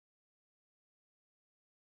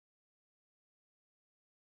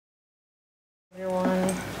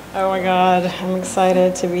Oh my God, I'm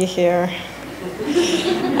excited to be here.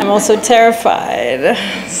 I'm also terrified,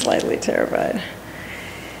 slightly terrified.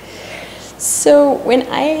 So when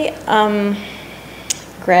I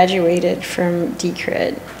graduated from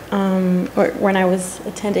DCrit, or when I was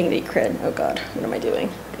attending DCrit, oh God, what am I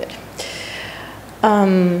doing? Good.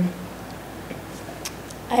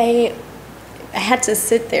 I had to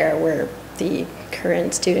sit there where the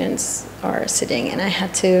current students are sitting, and I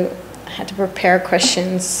had to prepare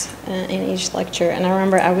questions in each lecture. And I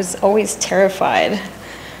remember I was always terrified,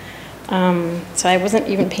 so I wasn't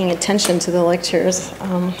even paying attention to the lectures.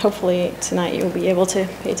 Hopefully tonight you'll be able to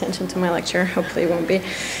pay attention to my lecture. Hopefully it won't be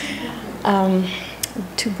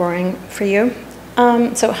too boring for you.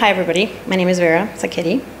 So hi everybody, my name is Vera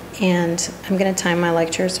Sacchetti, and I'm going to time my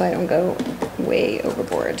lecture so I don't go way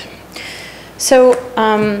overboard. So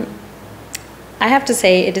I have to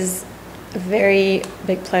say it is a very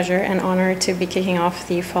big pleasure and honor to be kicking off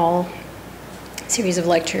the fall series of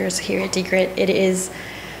lectures here at DCrit. It is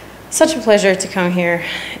such a pleasure to come here.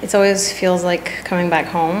 It always feels like coming back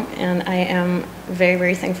home, and I am very,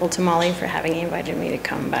 very thankful to Molly for having invited me to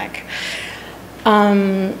come back.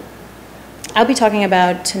 I'll be talking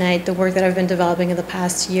about tonight the work that I've been developing in the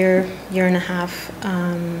past year and a half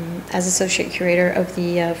as associate curator of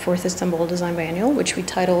the 4th Istanbul Design Biennial, which we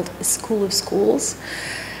titled School of Schools.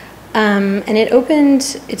 And it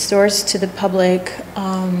opened its doors to the public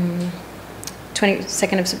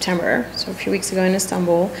 22nd of September, so a few weeks ago in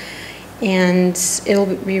Istanbul, and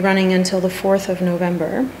it'll be running until the 4th of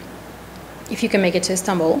November. If you can make it to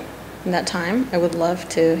Istanbul in that time, I would love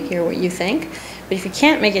to hear what you think. But if you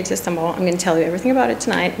can't make it to Istanbul, I'm going to tell you everything about it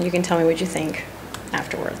tonight, and you can tell me what you think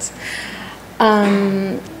afterwards.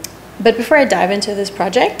 But before I dive into this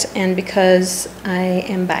project, and because I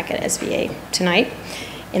am back at SVA tonight,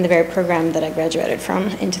 in the very program that I graduated from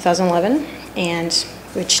in 2011, and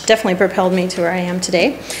which definitely propelled me to where I am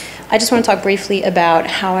today, I just want to talk briefly about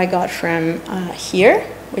how I got from here,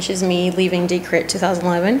 which is me leaving DCrit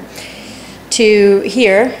 2011, to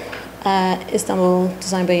here, Istanbul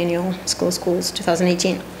Design Biennial School of Schools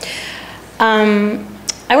 2018. I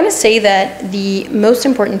want to say that the most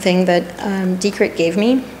important thing that DCrit gave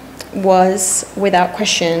me was, without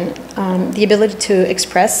question, the ability to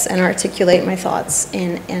express and articulate my thoughts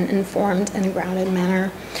in an informed and grounded manner.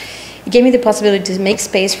 It gave me the possibility to make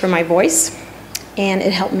space for my voice, and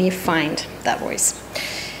it helped me find that voice.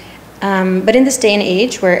 But in this day and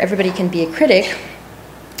age where everybody can be a critic,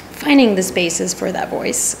 finding the spaces for that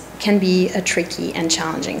voice can be a tricky and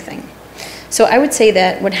challenging thing. So I would say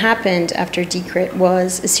that what happened after DCrit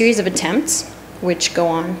was a series of attempts, which go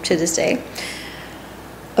on to this day,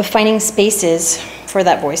 of finding spaces for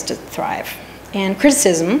that voice to thrive. And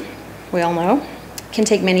criticism, we all know, can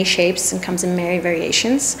take many shapes and comes in many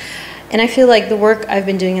variations. And I feel like the work I've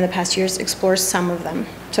been doing in the past years explores some of them.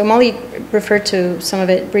 So Molly referred to some of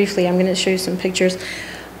it briefly. I'm going to show you some pictures.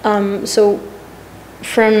 So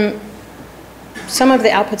from some of the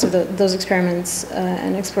outputs of those experiments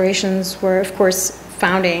and explorations were, of course,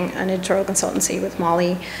 founding an editorial consultancy with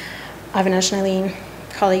Molly, Avinash and Eileen,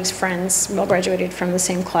 colleagues, friends, we all graduated from the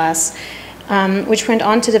same class, which went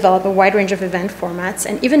on to develop a wide range of event formats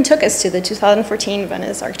and even took us to the 2014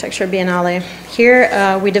 Venice Architecture Biennale.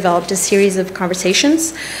 Here we developed a series of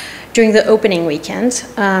conversations during the opening weekend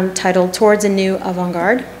titled Towards a New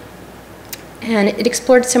Avant-Garde. And it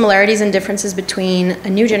explored similarities and differences between a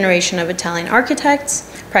new generation of Italian architects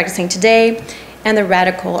practicing today and the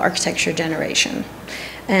radical architecture generation.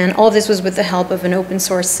 And all of this was with the help of an open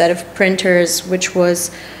source set of printers, which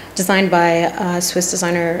was designed by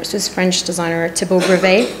Swiss-French designer Thibaut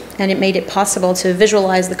Brevet, and it made it possible to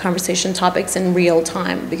visualize the conversation topics in real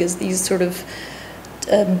time, because these sort of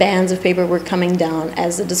bands of paper were coming down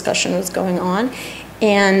as the discussion was going on.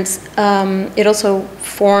 And it also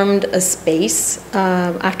formed a space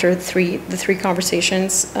after the three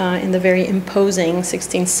conversations in the very imposing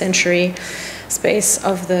 16th century space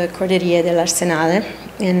of the Corderie dell'Arsenale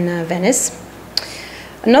in Venice.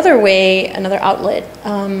 Another way, another outlet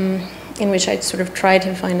in which I sort of tried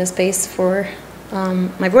to find a space for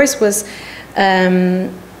my voice was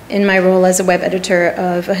in my role as a web editor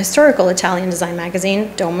of a historical Italian design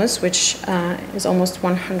magazine, Domus, which is almost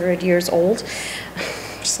 100 years old.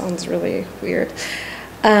 Sounds really weird.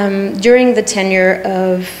 During the tenure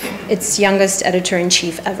of its youngest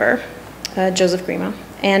editor-in-chief ever, Joseph Grima,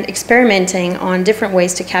 and experimenting on different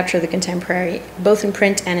ways to capture the contemporary, both in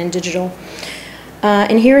print and in digital.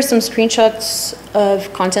 And here are some screenshots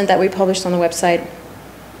of content that we published on the website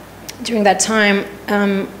during that time,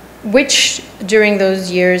 which during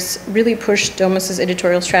those years really pushed Domus's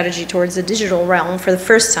editorial strategy towards the digital realm for the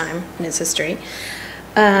first time in its history.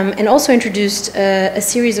 and also introduced a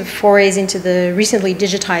series of forays into the recently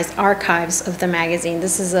digitized archives of the magazine.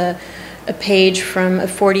 This is a page from a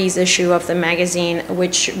 40s issue of the magazine,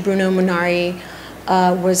 which Bruno Munari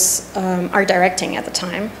was art directing at the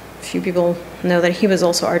time. A few people know that he was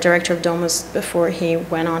also art director of Domus before he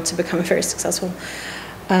went on to become a very successful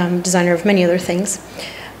designer of many other things.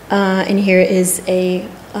 And here is a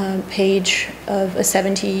page of a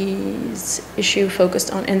 70s issue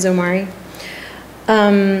focused on Enzo Mari.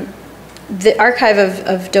 The archive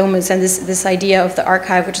of Domus and this idea of the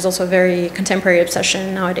archive, which is also a very contemporary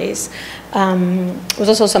obsession nowadays, was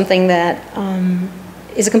also something that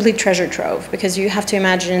is a complete treasure trove, because you have to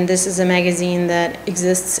imagine this is a magazine that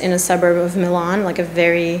exists in a suburb of Milan, like a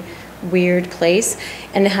very weird place,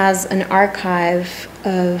 and it has an archive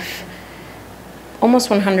of almost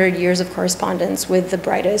 100 years of correspondence with the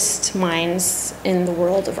brightest minds in the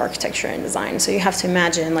world of architecture and design. So you have to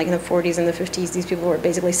imagine, like in the 40s and the 50s, these people were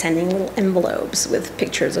basically sending little envelopes with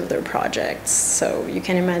pictures of their projects. So you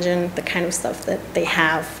can imagine the kind of stuff that they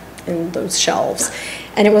have in those shelves.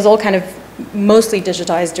 And it was all kind of mostly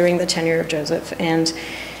digitized during the tenure of Joseph. And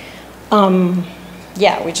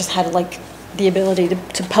yeah, we just had like the ability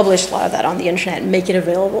to publish a lot of that on the internet and make it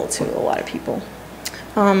available to a lot of people.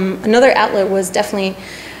 Another outlet was definitely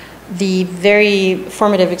the very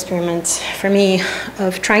formative experiment for me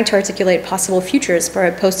of trying to articulate possible futures for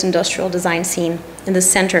a post-industrial design scene in the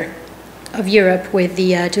center of Europe with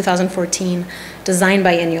the 2014 Design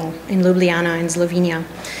Biennial in Ljubljana in Slovenia.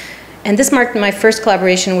 And this marked my first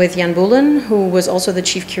collaboration with Jan Boelen, who was also the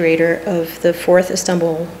chief curator of the 4th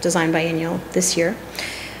Istanbul Design Biennial this year.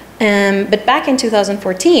 But back in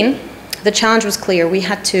 2014, the challenge was clear. We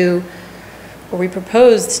had to, or we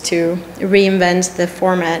proposed to, reinvent the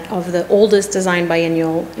format of the oldest design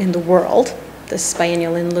biennial in the world. This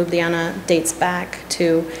biennial in Ljubljana dates back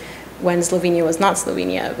to when Slovenia was not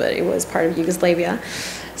Slovenia, but it was part of Yugoslavia,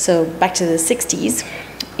 so back to the 60s.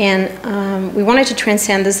 And we wanted to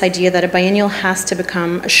transcend this idea that a biennial has to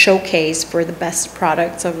become a showcase for the best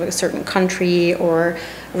products of a certain country or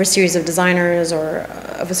of a series of designers or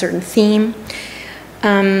of a certain theme.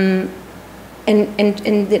 And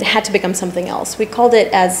it had to become something else. We called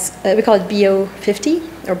it Bio 50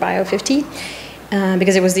 or Bio 50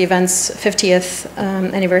 because it was the event's 50th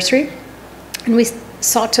anniversary. And we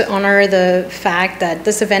sought to honor the fact that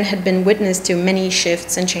this event had been witness to many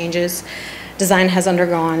shifts and changes design has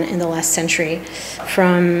undergone in the last century,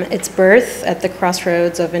 from its birth at the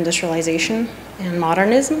crossroads of industrialization and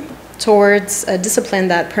modernism towards a discipline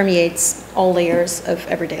that permeates all layers of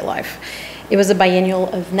everyday life. It was a biennial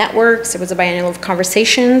of networks, it was a biennial of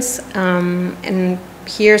conversations, and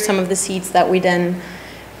here some of the seeds that we then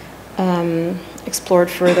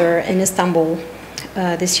explored further in Istanbul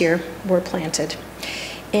this year were planted.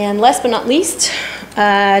 And last but not least,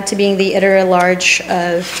 to being the editor-at-large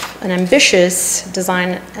of an ambitious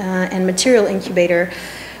design and material incubator,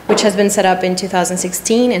 which has been set up in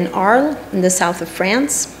 2016 in Arles, in the south of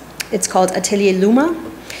France. It's called Atelier Luma,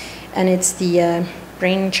 and it's the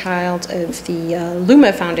brainchild of the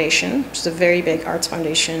Luma Foundation, which is a very big arts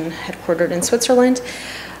foundation headquartered in Switzerland.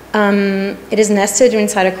 It is nested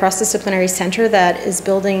inside a cross-disciplinary center that is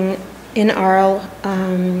building in Arles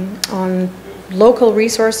on local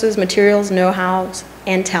resources, materials, know-how,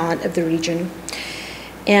 and talent of the region.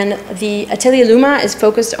 And the Atelier Luma is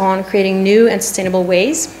focused on creating new and sustainable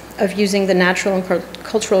ways of using the natural and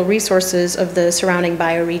cultural resources of the surrounding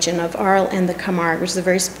bioregion of Arles and the Camargue, which is a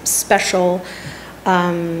very special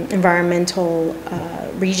environmental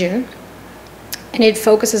region. And it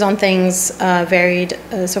focuses on things so varied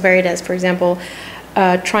as, for example,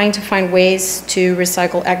 trying to find ways to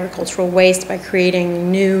recycle agricultural waste by creating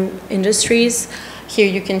new industries. Here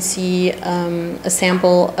you can see a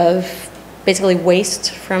sample of basically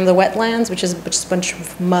waste from the wetlands, which is a bunch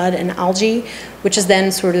of mud and algae, which is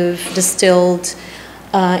then sort of distilled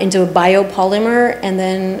into a biopolymer and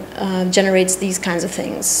then generates these kinds of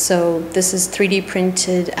things. So this is 3D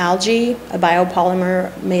printed algae, a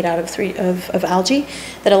biopolymer made out of algae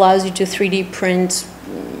that allows you to 3D print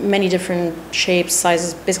many different shapes,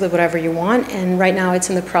 sizes, basically whatever you want. And right now it's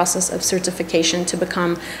in the process of certification to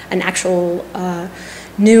become an actual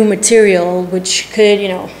new material, which could, you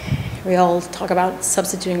know, we all talk about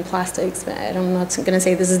substituting plastics. I'm not going to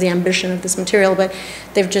say this is the ambition of this material, but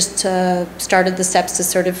they've just started the steps to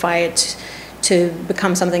certify it to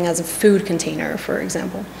become something as a food container, for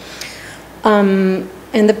example.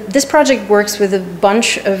 And this project works with a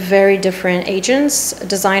bunch of very different agents,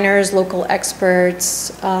 designers, local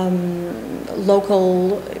experts,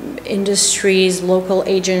 local industries, local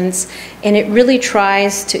agents, and it really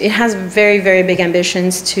tries to, it has very, very big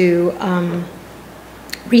ambitions to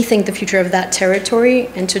rethink the future of that territory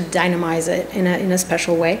and to dynamize it in a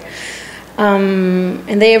special way.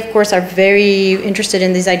 And they, of course, are very interested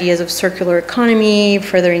in these ideas of circular economy,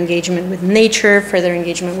 further engagement with nature, further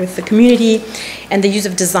engagement with the community, and the use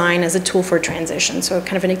of design as a tool for transition, so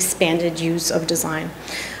kind of an expanded use of design.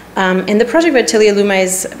 And the project of Atelier Luma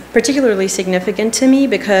is particularly significant to me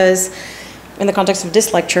because, in the context of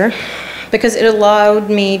this lecture, because it allowed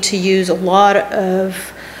me to use a lot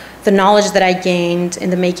of the knowledge that I gained in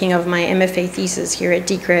the making of my MFA thesis here at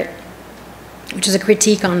DCrit, which is a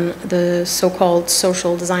critique on the so-called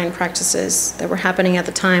social design practices that were happening at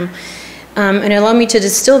the time. And it allowed me to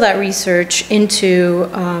distill that research into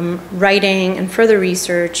writing and further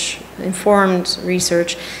research, informed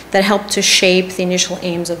research, that helped to shape the initial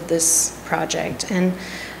aims of this project. And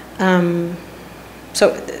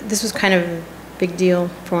so this was kind of a big deal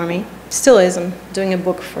for me. Still is. I'm doing a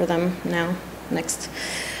book for them now, next.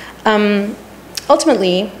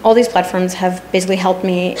 Ultimately, all these platforms have basically helped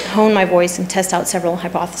me hone my voice and test out several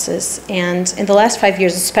hypotheses. And in the last 5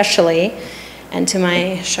 years especially, and to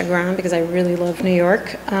my chagrin, because I really love New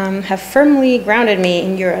York, have firmly grounded me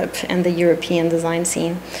in Europe and the European design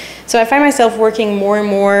scene. So I find myself working more and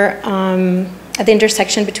more at the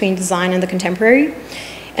intersection between design and the contemporary,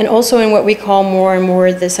 and also in what we call more and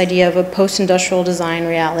more this idea of a post-industrial design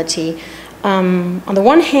reality. On the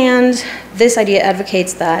one hand, this idea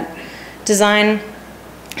advocates that design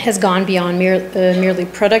has gone beyond merely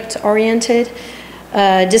product-oriented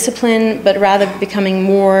discipline, but rather becoming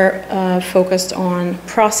more focused on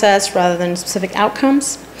process rather than specific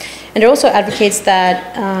outcomes. And it also advocates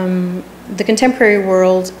that the contemporary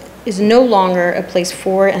world is no longer a place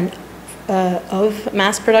for and of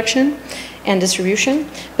mass production and distribution,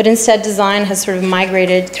 but instead design has sort of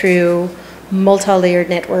migrated through multi-layered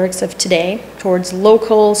networks of today towards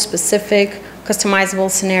local, specific, customizable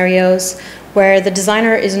scenarios where the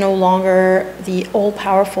designer is no longer the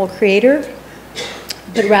all-powerful creator,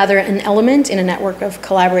 but rather an element in a network of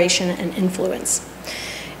collaboration and influence.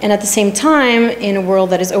 And at the same time, in a world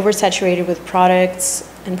that is oversaturated with products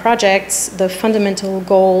and projects, the fundamental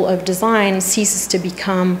goal of design ceases to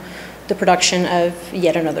become the production of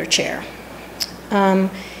yet another chair.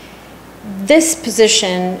 This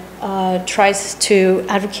position tries to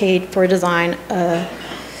advocate for design a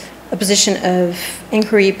position of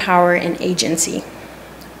inquiry, power, and agency.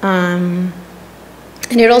 And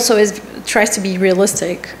it also tries to be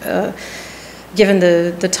realistic, given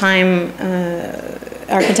the time,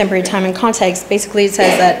 our contemporary time and context. Basically, it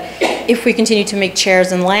says that if we continue to make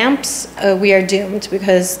chairs and lamps, we are doomed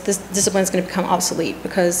because this discipline is going to become obsolete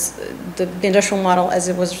because the industrial model as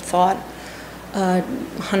it was thought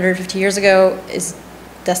 150 years ago is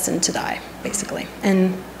destined to die, basically,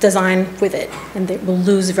 and design with it, and it will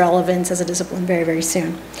lose relevance as a discipline very, very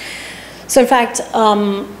soon. So in fact,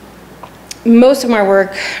 most of my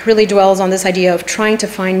work really dwells on this idea of trying to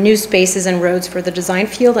find new spaces and roads for the design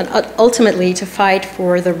field and ultimately to fight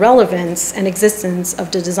for the relevance and existence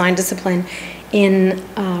of the design discipline in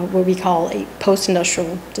what we call a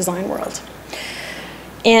post-industrial design world.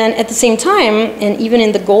 And at the same time, and even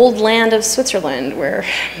in the gold land of Switzerland, where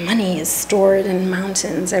money is stored in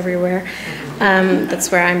mountains everywhere,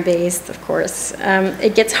 that's where I'm based, of course,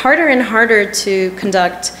 it gets harder and harder to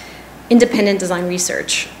conduct independent design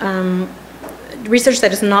research. Research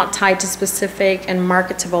that is not tied to specific and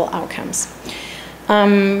marketable outcomes.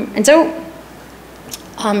 And so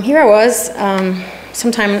here I was,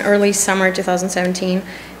 sometime in early summer 2017,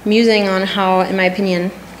 musing on how, in my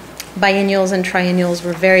opinion, biennials and triennials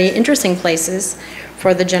were very interesting places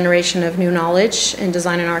for the generation of new knowledge in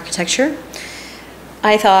design and architecture.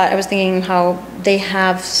 I was thinking how they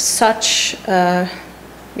have such, they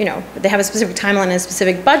have a specific timeline and a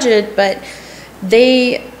specific budget, but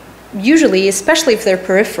they usually, especially if they're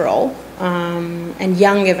peripheral and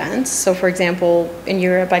young events, so for example, in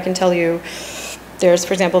Europe, I can tell you, there's,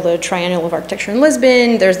 for example, the Triennial of Architecture in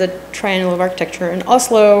Lisbon, there's the Triennial of Architecture in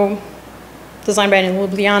Oslo, Design Biennial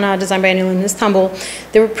in Ljubljana, Design Biennial in Istanbul.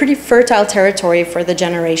 They were pretty fertile territory for the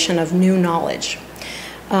generation of new knowledge.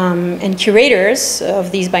 And curators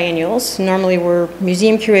of these biennials normally were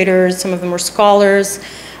museum curators, some of them were scholars.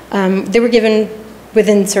 They were given,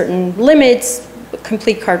 within certain limits,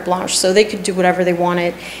 complete carte blanche, so they could do whatever they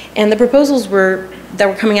wanted. And the proposals that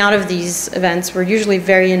were coming out of these events were usually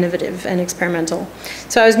very innovative and experimental.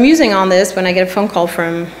 So I was musing on this when I get a phone call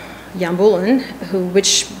from Jan Boelen,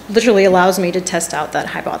 which literally allows me to test out that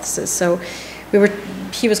hypothesis. So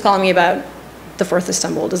he was calling me about the 4th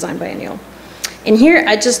Istanbul Design Biennial. And here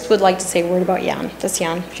I just would like to say a word about Jan. That's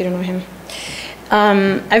Jan, if you don't know him.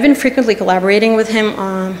 I've been frequently collaborating with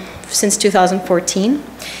him since 2014.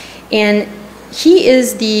 And He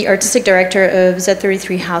is the artistic director of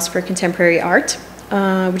Z33 House for Contemporary Art,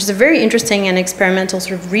 which is a very interesting and experimental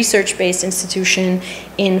sort of research-based institution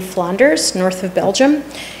in Flanders, north of Belgium.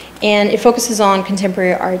 And it focuses on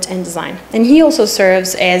contemporary art and design. And he also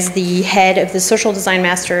serves as the head of the Social Design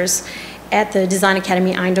Masters at the Design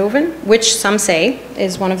Academy Eindhoven, which some say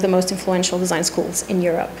is one of the most influential design schools in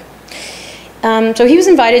Europe. So he was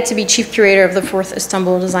invited to be chief curator of the 4th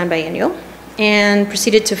Istanbul Design Biennial and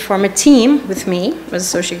proceeded to form a team with me as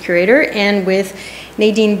associate curator and with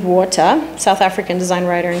Nadine Botha, South African design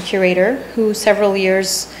writer and curator, who several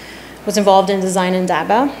years was involved in Design and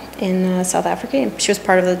Daba in South Africa. And she was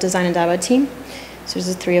part of the Design and Daba team. So there's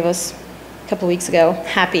the three of us a couple of weeks ago,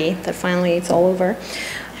 happy that finally it's all over.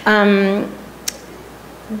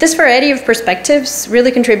 This variety of perspectives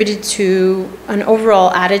really contributed to an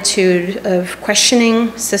overall attitude of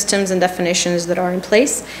questioning systems and definitions that are in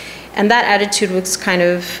place. And that attitude was kind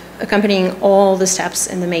of accompanying all the steps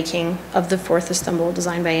in the making of the 4th Istanbul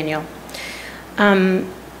Design Biennial.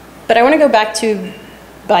 But I want to go back to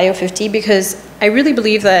Bio 50 because I really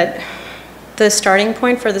believe that the starting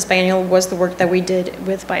point for this biennial was the work that we did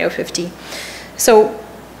with Bio 50. So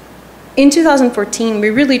in 2014, we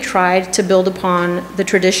really tried to build upon the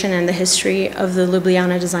tradition and the history of the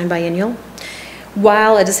Ljubljana Design Biennial,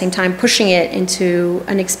 while at the same time pushing it into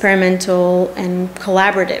an experimental and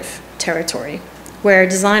collaborative territory, where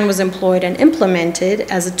design was employed and implemented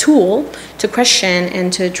as a tool to question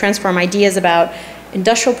and to transform ideas about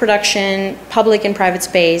industrial production, public and private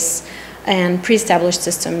space, and pre-established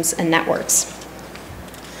systems and networks.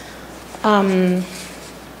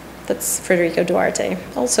 That's Federico Duarte,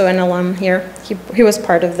 also an alum here. He was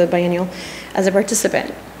part of the biennial as a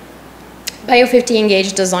participant. Bio 50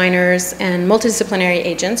 engaged designers and multidisciplinary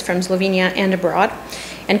agents from Slovenia and abroad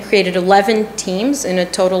and created 11 teams in a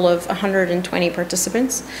total of 120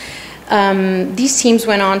 participants. These teams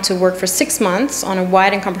went on to work for 6 months on a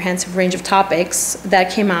wide and comprehensive range of topics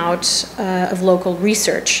that came out of local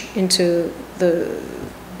research into the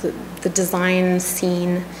design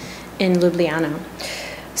scene in Ljubljana.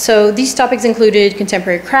 So these topics included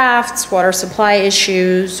contemporary crafts, water supply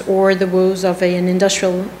issues, or the woes of an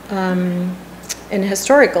industrial and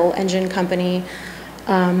historical engine company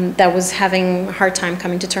that was having a hard time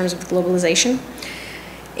coming to terms with globalization.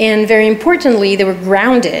 And very importantly, they were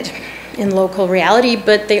grounded in local reality,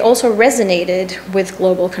 but they also resonated with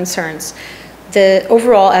global concerns. The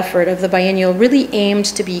overall effort of the biennial really aimed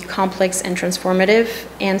to be complex and transformative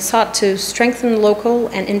and sought to strengthen local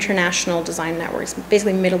and international design networks.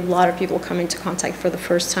 Basically made a lot of people come into contact for the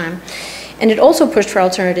first time. And it also pushed for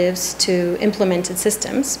alternatives to implemented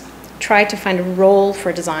systems, tried to find a role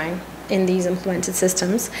for design in these implemented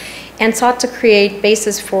systems, and sought to create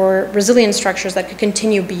bases for resilient structures that could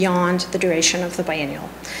continue beyond the duration of the biennial.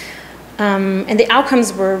 And the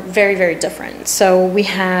outcomes were very, very different. So we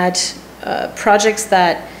had projects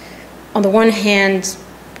that, on the one hand,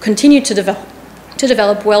 continued to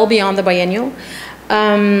develop well beyond the biennial,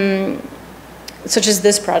 such as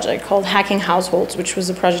this project called Hacking Households, which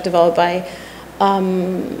was a project developed by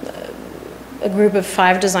a group of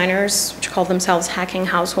 5 designers, which called themselves Hacking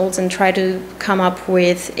Households, and tried to come up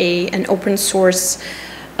with an open source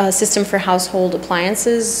system for household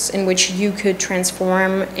appliances in which you could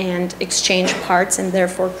transform and exchange parts and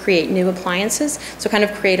therefore create new appliances. So kind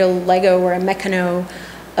of create a Lego or a Meccano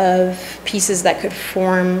of pieces that could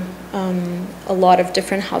form a lot of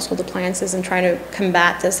different household appliances, and try to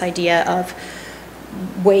combat this idea of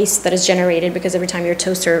waste that is generated because every time your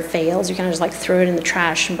toaster fails, you kind of just like throw it in the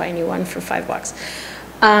trash and buy a new one for $5.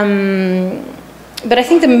 But I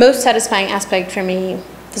think the most satisfying aspect for me,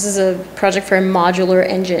 this is a project for a modular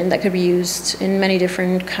engine that could be used in many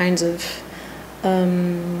different kinds of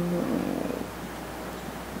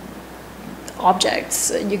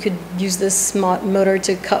objects. You could use this motor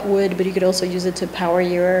to cut wood, but you could also use it to power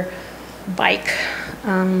your bike.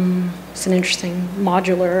 It's an interesting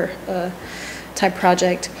modular type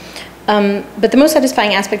project. But the most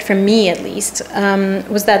satisfying aspect for me, at least,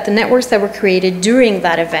 was that the networks that were created during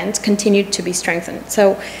that event continued to be strengthened.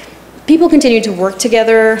 So people continued to work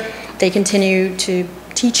together, they continued to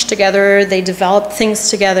teach together, they developed things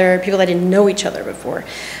together, people that didn't know each other before.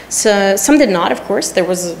 So some did not, of course, there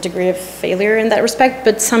was a degree of failure in that respect,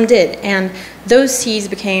 but some did. And those seeds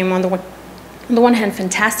became, on the one hand,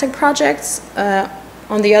 fantastic projects,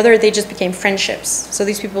 on the other, they just became friendships. So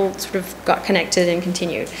these people sort of got connected and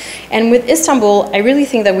continued. And with Istanbul, I really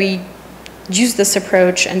think that we used this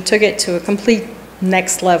approach and took it to a complete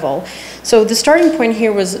next level. So the starting point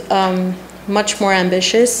here was much more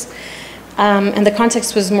ambitious, and the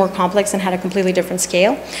context was more complex and had a completely different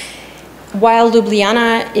scale. While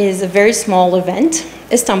Ljubljana is a very small event,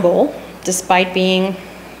 Istanbul, despite being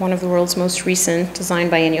one of the world's most recent design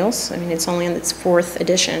biennials, I mean, it's only in its 4th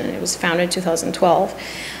edition, and it was founded in 2012,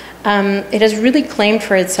 it has really claimed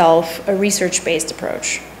for itself a research-based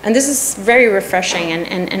approach. And this is very refreshing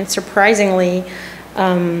and surprisingly,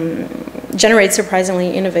 generates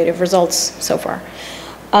surprisingly innovative results so far.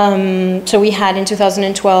 So we had in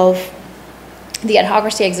 2012 the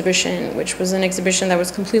Adhocracy exhibition, which was an exhibition that was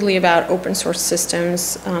completely about open source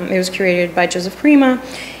systems. It was curated by Joseph Prima,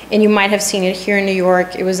 and you might have seen it here in New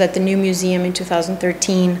York. It was at the New Museum in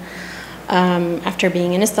 2013. After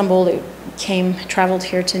being in Istanbul, it traveled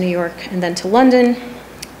here to New York and then to London.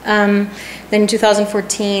 Then in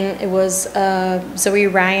 2014, it was Zoe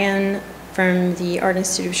Ryan from the Art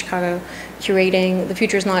Institute of Chicago curating The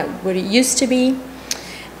Future is Not What It Used to Be.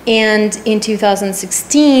 And in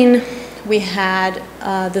 2016, we had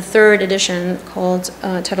the 3rd edition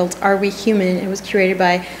titled Are We Human? It was curated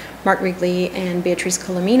by Mark Wrigley and Beatrice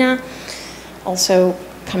Colomina, also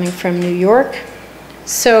coming from New York.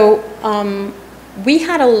 So we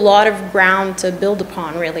had a lot of ground to build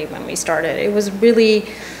upon, really, when we started. It was really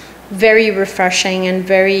very refreshing and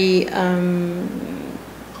very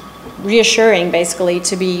reassuring, basically,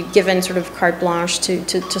 to be given sort of carte blanche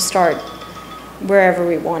to start wherever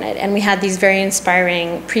we wanted. And we had these very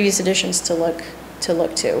inspiring previous editions to look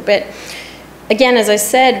to. But again, as I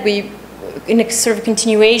said, in a sort of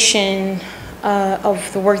continuation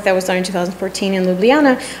of the work that was done in 2014 in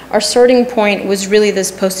Ljubljana, our starting point was really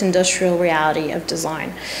this post-industrial reality of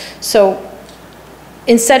design. So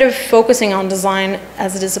instead of focusing on design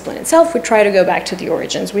as a discipline itself, we try to go back to the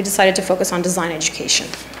origins. We decided to focus on design education.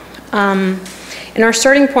 And our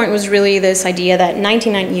starting point was really this idea that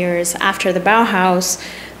 99 years after the Bauhaus,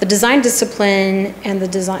 the design discipline and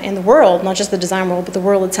the world, not just the design world, but the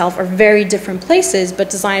world itself, are very different places, but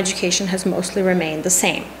design education has mostly remained the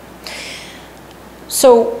same.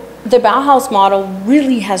 So the Bauhaus model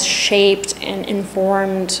really has shaped and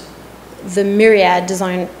informed the myriad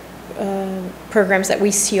design programs that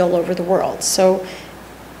we see all over the world. So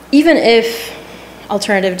even if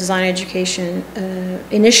alternative design education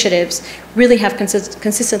initiatives really have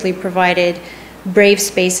consistently provided brave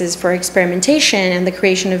spaces for experimentation and the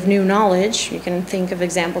creation of new knowledge. You can think of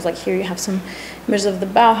examples like here you have some images of the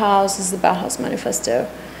Bauhaus. This is the Bauhaus Manifesto.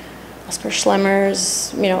 Oskar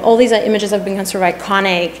Schlemmer's, all these images have become sort of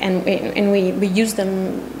iconic, and we use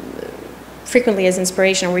them frequently as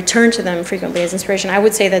inspiration, or return to them frequently as inspiration. I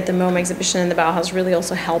would say that the MoMA exhibition in the Bauhaus really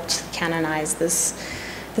also helped canonize this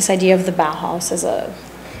idea of the Bauhaus as a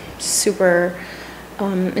super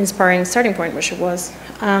inspiring starting point, which it was.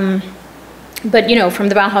 But from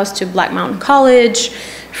the Bauhaus to Black Mountain College,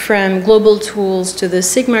 from global tools to the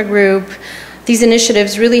Sigma Group, these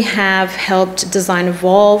initiatives really have helped design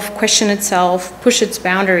evolve, question itself, push its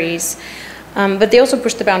boundaries, but they also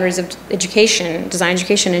push the boundaries of education, design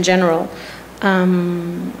education in general.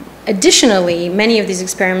 Additionally, many of these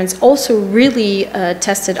experiments also really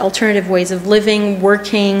tested alternative ways of living,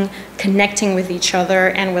 working, connecting with each other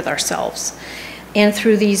and with ourselves. And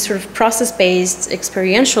through these sort of process-based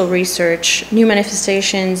experiential research, new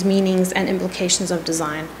manifestations, meanings, and implications of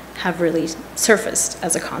design have really surfaced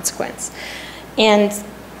as a consequence. And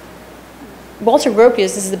Walter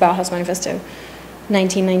Gropius, this is the Bauhaus Manifesto,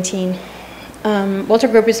 1919. Walter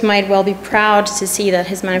Gropius might well be proud to see that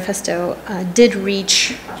his manifesto did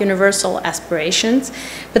reach universal aspirations,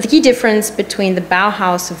 but the key difference between the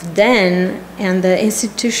Bauhaus of then and the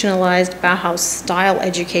institutionalized Bauhaus style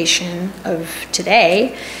education of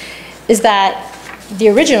today is that the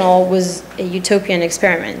original was a utopian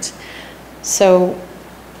experiment. So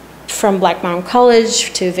from Black Mountain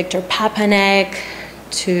College to Victor Papanek,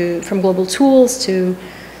 from Global Tools to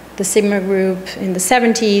the Sigma Group in the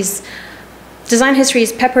 70s, design history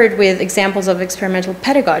is peppered with examples of experimental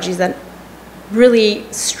pedagogies that really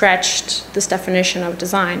stretched this definition of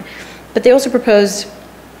design. But they also proposed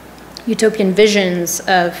utopian visions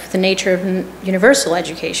of the nature of universal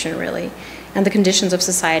education, really, and the conditions of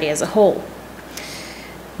society as a whole.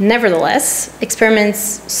 Nevertheless, experiments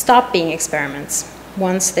stop being experiments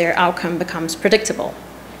once their outcome becomes predictable.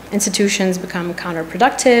 Institutions become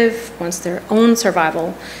counterproductive once their own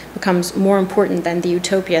survival becomes more important than the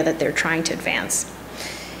utopia that they're trying to advance.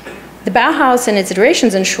 The Bauhaus and its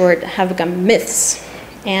iterations, in short, have become myths,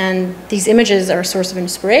 and these images are a source of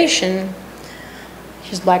inspiration.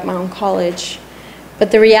 Here's Black Mountain College.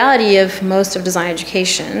 But the reality of most of design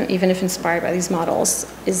education, even if inspired by these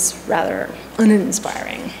models, is rather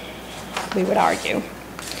uninspiring, we would argue.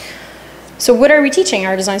 So what are we teaching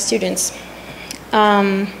our design students?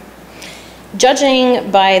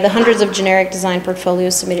 Judging by the hundreds of generic design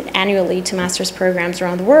portfolios submitted annually to master's programs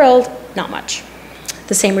around the world, not much.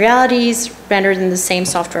 The same realities rendered in the same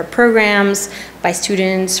software programs by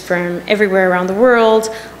students from everywhere around the world,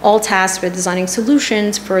 all tasked with designing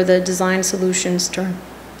solutions for the design solutions to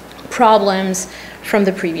problems from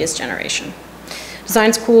the previous generation.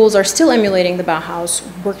 Design schools are still emulating the Bauhaus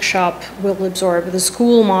workshop will absorb the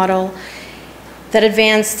school model that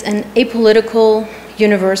advanced an apolitical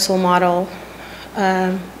universal model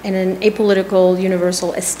and an apolitical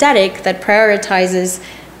universal aesthetic that prioritizes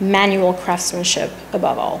manual craftsmanship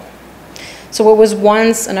above all. So what was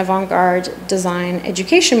once an avant-garde design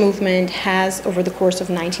education movement has, over the course of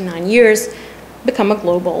 99 years, become a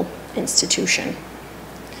global institution.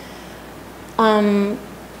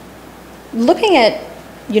 Looking at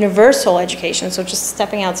universal education, so just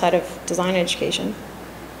stepping outside of design education,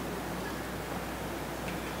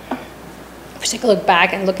 if we take a look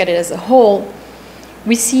back and look at it as a whole,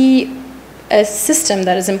 we see a system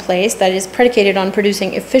that is in place that is predicated on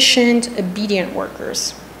producing efficient, obedient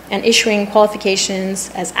workers and issuing qualifications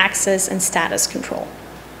as access and status control.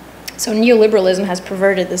 So neoliberalism has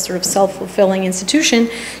perverted this sort of self-fulfilling institution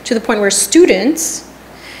to the point where students,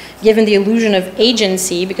 given the illusion of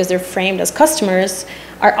agency because they're framed as customers,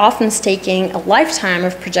 are often staking a lifetime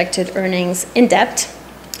of projected earnings in debt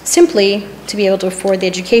simply to be able to afford the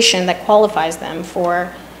education that qualifies them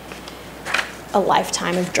for a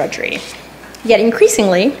lifetime of drudgery. Yet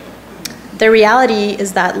increasingly, the reality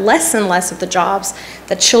is that less and less of the jobs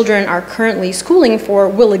that children are currently schooling for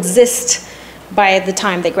will exist by the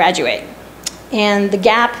time they graduate. And the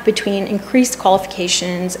gap between increased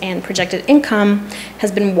qualifications and projected income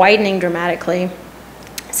has been widening dramatically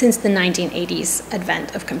since the 1980s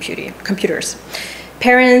advent of computers.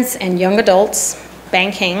 Parents and young adults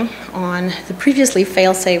banking on the previously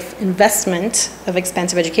fail-safe investment of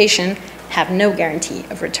expensive education have no guarantee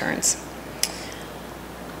of returns.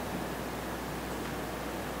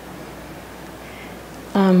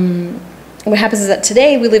 What happens is that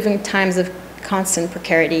today we live in times of constant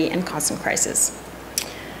precarity and constant crisis.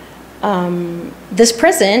 This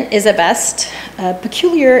present is at best a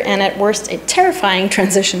peculiar and at worst a terrifying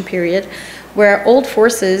transition period where old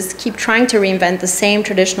forces keep trying to reinvent the same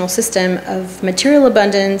traditional system of material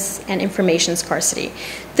abundance and information scarcity.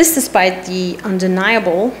 This despite the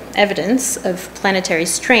undeniable evidence of planetary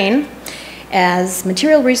strain as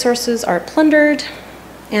material resources are plundered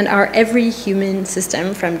and our every human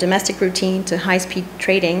system, from domestic routine to high-speed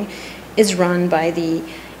trading, is run by the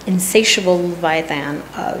insatiable leviathan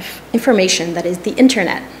of information that is the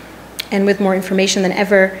internet. And with more information than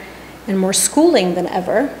ever and more schooling than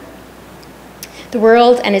ever, the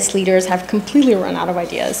world and its leaders have completely run out of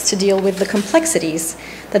ideas to deal with the complexities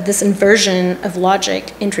that this inversion of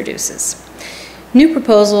logic introduces. New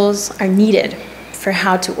proposals are needed for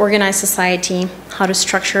how to organize society, how to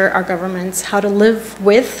structure our governments, how to live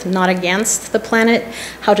with, not against, the planet,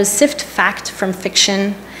 how to sift fact from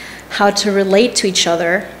fiction, how to relate to each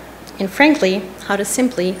other, and frankly, how to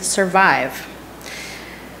simply survive.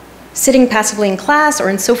 Sitting passively in class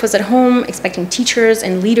or in sofas at home, expecting teachers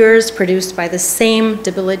and leaders produced by the same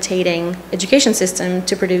debilitating education system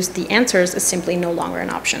to produce the answers is simply no longer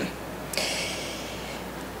an option.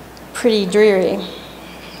 Pretty dreary.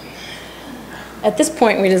 At this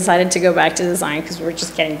point, we decided to go back to design because we were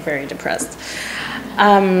just getting very depressed.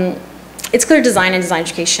 It's clear design and design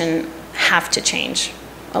education have to change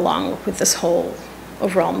along with this whole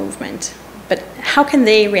overall movement. But how can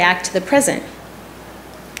they react to the present?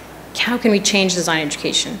 How can we change design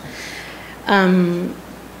education?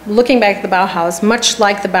 Looking back at the Bauhaus, much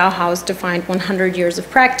like the Bauhaus defined 100 years of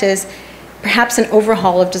practice, perhaps an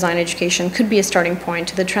overhaul of design education could be a starting point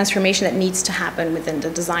to the transformation that needs to happen within the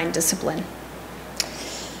design discipline.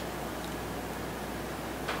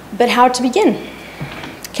 But how to begin?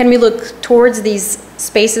 Can we look towards these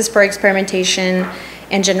spaces for experimentation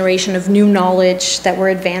and generation of new knowledge that were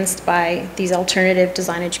advanced by these alternative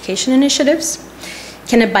design education initiatives?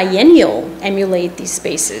 Can a biennial emulate these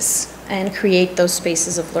spaces and create those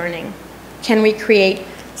spaces of learning? Can we create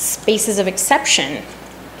spaces of exception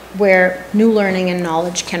where new learning and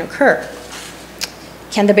knowledge can occur?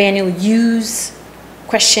 Can the biennial use,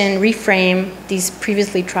 question, reframe these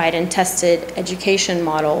previously tried and tested education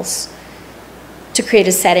models to create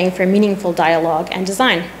a setting for meaningful dialogue and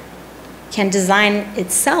design? Can design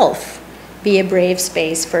itself be a brave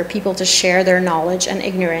space for people to share their knowledge and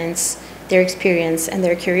ignorance, their experience, and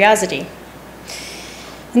their curiosity?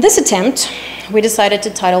 In this attempt, we decided to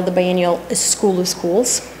title the biennial A School of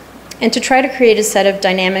Schools and to try to create a set of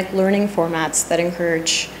dynamic learning formats that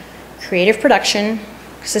encourage creative production,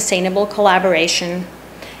 sustainable collaboration,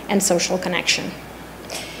 and social connection.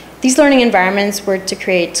 These learning environments were to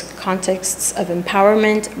create contexts of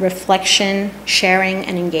empowerment, reflection, sharing,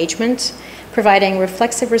 and engagement, providing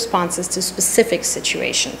reflexive responses to specific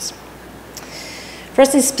situations. For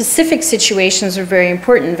us, these specific situations are very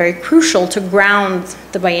important, very crucial to ground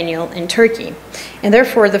the biennial in Turkey. And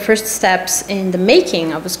therefore, the first steps in the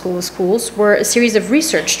making of a School of Schools were a series of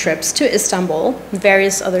research trips to Istanbul and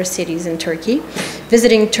various other cities in Turkey,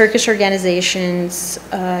 visiting Turkish organizations,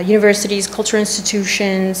 universities, cultural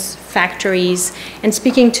institutions, factories, and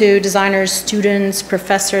speaking to designers, students,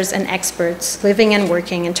 professors, and experts living and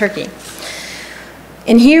working in Turkey.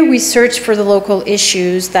 And here we searched for the local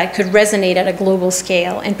issues that could resonate at a global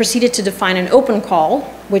scale and proceeded to define an open call,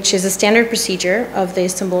 which is a standard procedure of the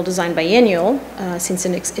Istanbul Design Biennial. Since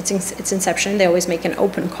its inception, they always make an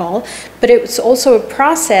open call. But it's also a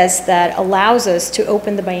process that allows us to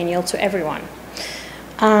open the biennial to everyone.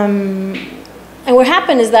 And what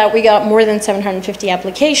happened is that we got more than 750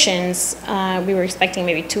 applications. We were expecting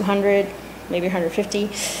maybe 200, maybe 150.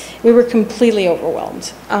 We were completely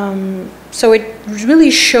overwhelmed. So it really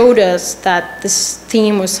showed us that this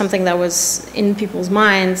theme was something that was in people's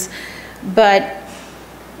minds, but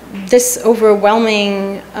this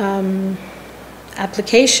overwhelming number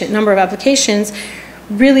of applications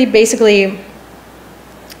really basically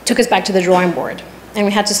took us back to the drawing board, and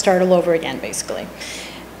we had to start all over again, basically.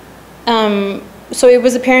 So it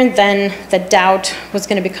was apparent then that doubt was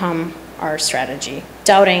going to become our strategy,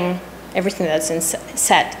 doubting everything that's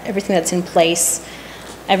set, everything that's in place,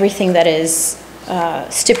 everything that is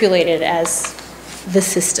stipulated as the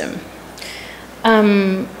system.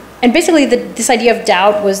 And basically, this idea of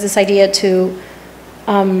doubt was this idea to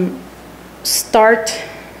start,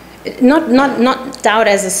 not doubt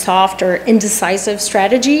as a soft or indecisive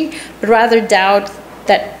strategy, but rather doubt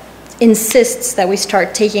that insists that we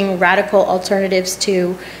start taking radical alternatives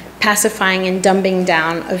to pacifying and dumbing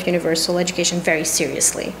down of universal education very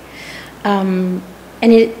seriously. And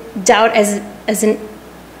doubt as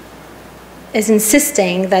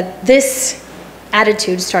insisting that this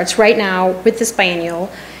attitude starts right now with this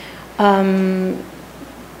biennial by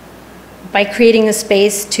creating a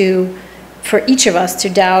space for each of us to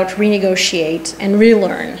doubt, renegotiate, and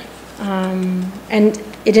relearn. And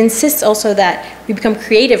it insists also that we become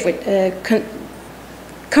creative with,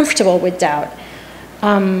 comfortable with doubt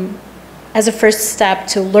as a first step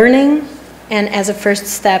to learning and as a first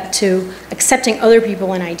step to accepting other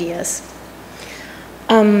people and ideas.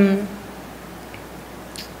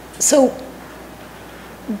 So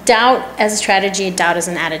doubt as a strategy, doubt as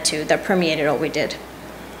an attitude that permeated all we did.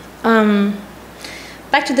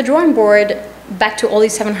 Back to the drawing board, back to all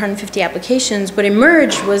these 750 applications, what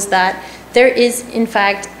emerged was that there is, in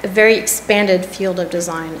fact, a very expanded field of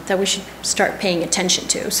design that we should start paying attention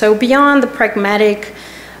to. So beyond the pragmatic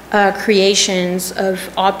creations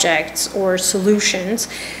of objects or solutions,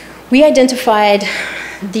 we identified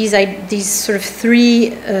these sort of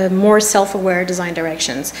three more self-aware design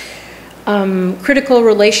directions. Critical,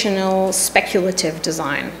 relational, speculative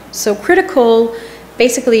design. So critical,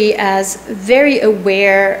 basically as very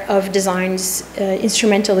aware of design's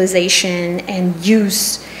instrumentalization and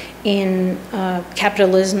use in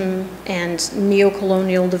capitalism and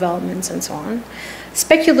neo-colonial developments and so on.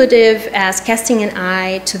 Speculative as casting an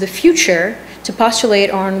eye to the future to postulate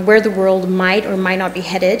on where the world might or might not be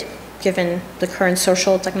headed, given the current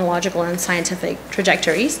social, technological, and scientific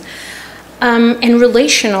trajectories. And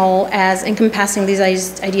relational as encompassing these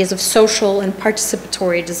ideas of social and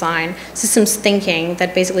participatory design, systems thinking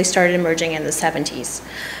that basically started emerging in the 70s.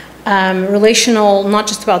 Relational, not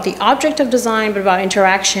just about the object of design, but about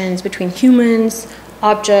interactions between humans,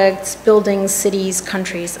 objects, buildings, cities,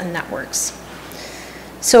 countries, and networks.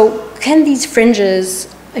 So can these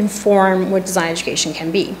fringes inform what design education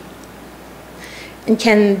can be? And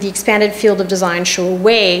can the expanded field of design show a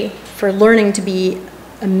way for learning to be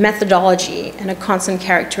a methodology and a constant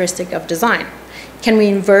characteristic of design? Can we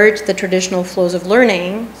invert the traditional flows of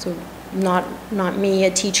learning, so not me,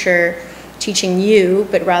 a teacher, teaching you,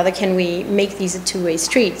 but rather can we make these a two-way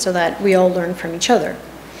street so that we all learn from each other?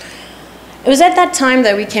 It was at that time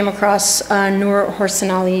that we came across Nur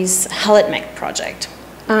Horsenali's Haletmek project.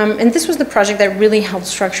 And this was the project that really helped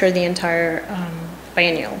structure the entire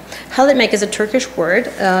biennial. Haletmek is a Turkish word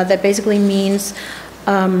that basically means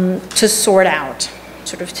to sort out,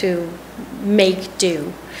 sort of to make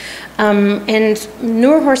do. And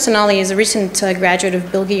Nur Horsenali is a recent graduate of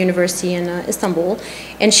Bilgi University in Istanbul,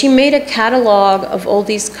 and she made a catalog of all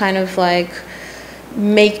these kind of like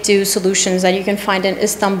make-do solutions that you can find in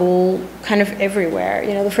Istanbul kind of everywhere.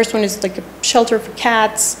 You know, the first one is like a shelter for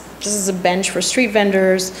cats. This is a bench for street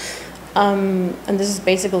vendors. And this is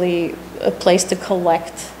basically a place to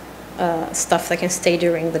collect stuff that can stay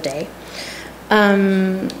during the day.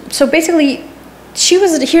 So basically,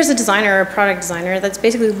 here's a designer, a product designer, that's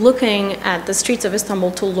basically looking at the streets of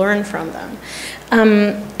Istanbul to learn from them.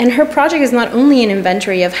 And her project is not only an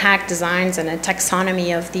inventory of hack designs and a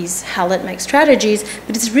taxonomy of these halotmec strategies,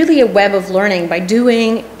 but it's really a web of learning by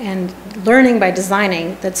doing and learning by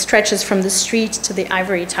designing that stretches from the street to the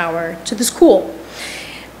ivory tower to the school.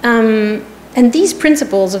 And these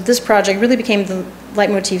principles of this project really became the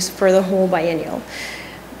leitmotifs for the whole biennial.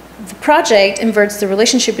 The project inverts the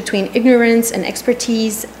relationship between ignorance and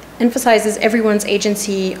expertise, emphasizes everyone's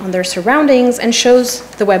agency on their surroundings, and shows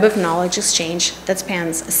the web of knowledge exchange that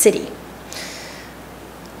spans a city.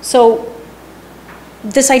 So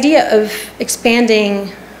this idea of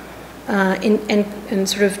expanding and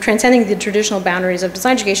sort of transcending the traditional boundaries of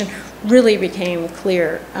design education really became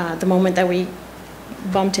clear the moment that we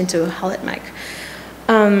bumped into halotmec.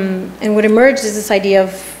 And what emerged is this idea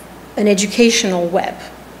of an educational web.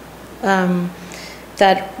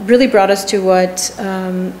 That really brought us to what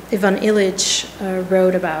Ivan Illich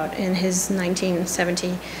wrote about in his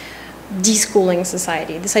 1970 deschooling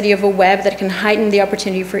society. This idea of a web that can heighten the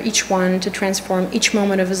opportunity for each one to transform each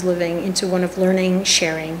moment of his living into one of learning,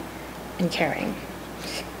 sharing, and caring.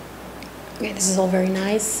 Okay, this is all very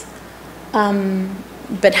nice,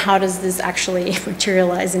 but how does this actually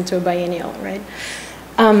materialize into a biennial, right?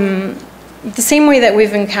 The same way that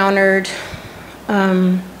we've encountered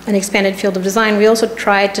an expanded field of design, we also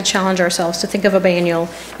tried to challenge ourselves to think of a biennial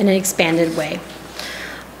in an expanded way.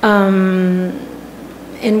 And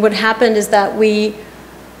what happened is that we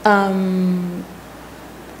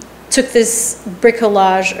took this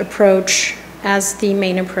bricolage approach as the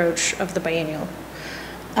main approach of the biennial.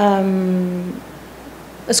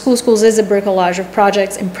 A schools is a bricolage of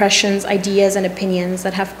projects, impressions, ideas, and opinions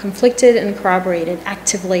that have conflicted and corroborated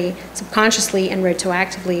actively, subconsciously, and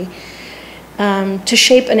retroactively to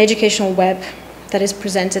shape an educational web that is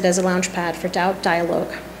presented as a launchpad for doubt,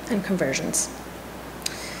 dialogue, and conversions.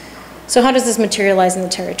 So how does this materialize in the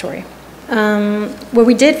territory? What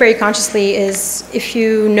we did very consciously is, if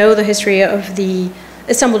you know the history of the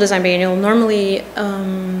Istanbul Design Biennial, normally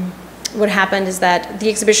what happened is that the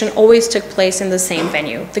exhibition always took place in the same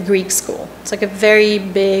venue, the Greek school. It's like a very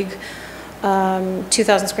big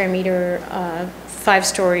 2,000 square meter, 5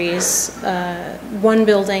 stories, one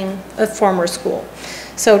building, a former school.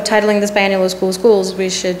 So titling this biennial as School of Schools, we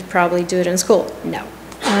should probably do it in school. No.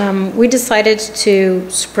 We decided to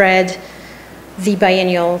spread the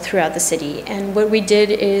biennial throughout the city. And what we did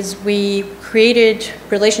is we created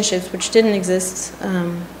relationships which didn't exist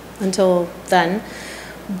until then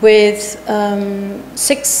with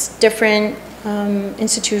 6 different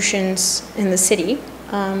institutions in the city.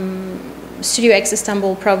 Studio X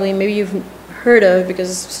Istanbul, probably maybe you've heard of,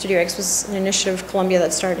 because Studio X was an initiative of Columbia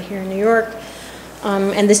that started here in New York.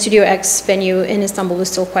 And the Studio X venue in Istanbul is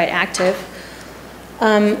still quite active.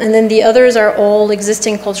 And then the others are all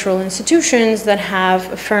existing cultural institutions that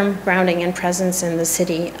have a firm grounding and presence in the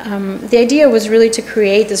city. The idea was really to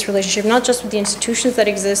create this relationship, not just with the institutions that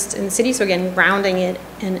exist in the city, so again, grounding it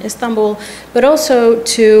in Istanbul, but also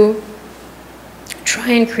to try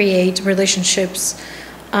and create relationships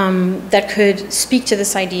that could speak to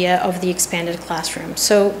this idea of the expanded classroom.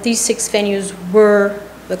 So these 6 venues were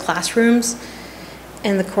the classrooms,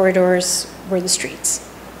 and the corridors were the streets.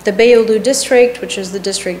 The Beyoğlu district, which is the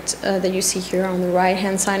district that you see here on the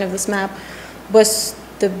right-hand side of this map, was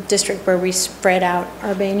the district where we spread out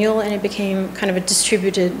our biennial, and it became kind of a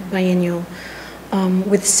distributed biennial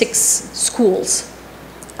with 6 schools.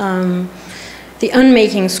 The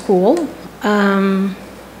Unmaking School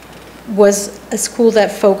was a school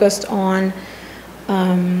that focused on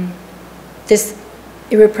this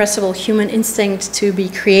irrepressible human instinct to be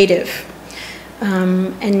creative.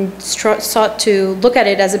 And sought to look at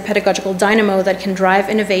it as a pedagogical dynamo that can drive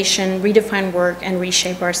innovation, redefine work, and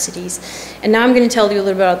reshape our cities. And now I'm going to tell you a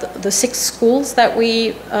little bit about the 6 schools that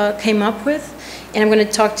we came up with, and I'm going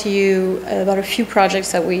to talk to you about a few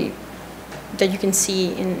projects that you can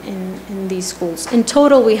see in these schools. In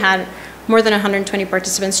total, we had more than 120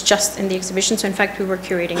 participants just in the exhibition, so in fact we were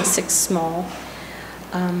curating 6 small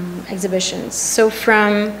exhibitions. So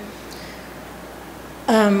from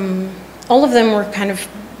all of them were kind of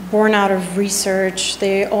born out of research.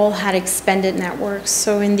 They all had expanded networks.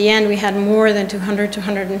 So in the end, we had more than 200 to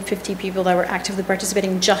 150 people that were actively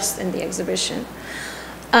participating just in the exhibition.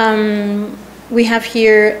 We have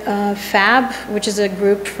here FAB, which is a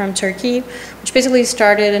group from Turkey, which basically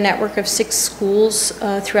started a network of 6 schools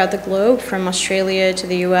throughout the globe, from Australia to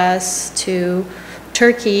the US to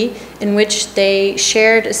Turkey, in which they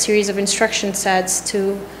shared a series of instruction sets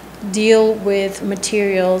to deal with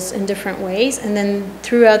materials in different ways. And then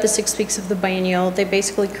throughout the 6 weeks of the biennial, they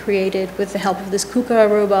basically created, with the help of this KUKA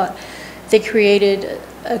robot, they created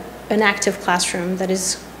an active classroom that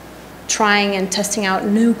is trying and testing out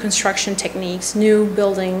new construction techniques, new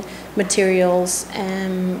building materials,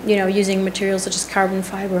 and using materials such as carbon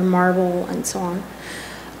fiber, marble, and so on.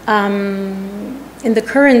 In the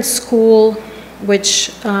current school,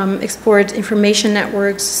 which explored information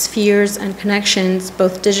networks, spheres, and connections,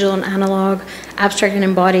 both digital and analog, abstract and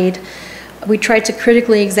embodied, we tried to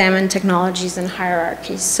critically examine technologies and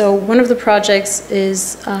hierarchies. So one of the projects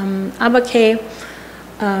is Abake,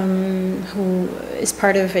 who is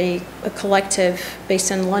part of a collective based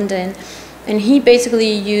in London. And he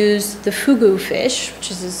basically used the fugu fish, which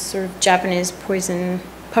is a sort of Japanese poison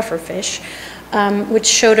puffer fish, which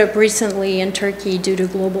showed up recently in Turkey due to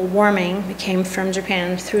global warming. It came from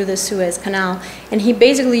Japan through the Suez Canal. And he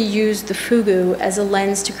basically used the fugu as a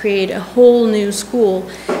lens to create a whole new school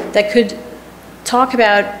that could talk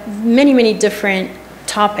about many, many different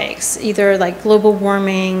topics, either like global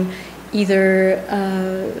warming, either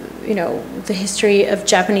the history of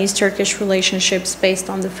Japanese-Turkish relationships based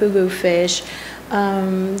on the fugu fish,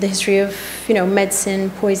 the history of medicine,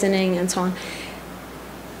 poisoning, and so on.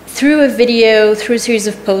 Through a video, through a series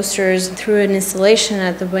of posters, through an installation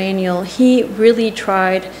at the Biennial, he really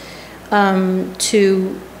tried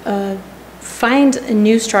to find a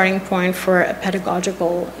new starting point for a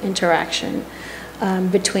pedagogical interaction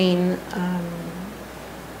between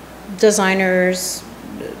designers,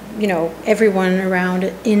 everyone around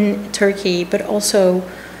in Turkey, but also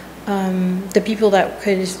the people that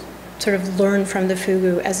could sort of learn from the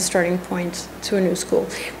fugu as a starting point to a new school.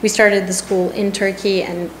 We started the school in Turkey,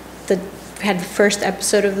 and had the first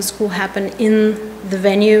episode of the school happen in the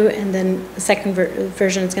venue, and then the second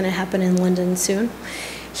version is going to happen in London soon.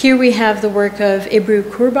 Here we have the work of Ebru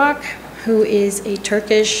Kurbak, who is a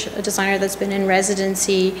Turkish designer that's been in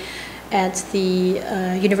residency at the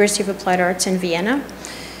University of Applied Arts in Vienna.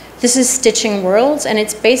 This is Stitching Worlds, and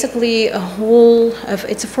it's basically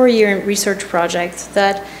it's a 4-year research project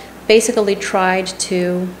that basically tried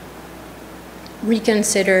to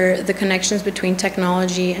reconsider the connections between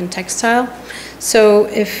technology and textile. So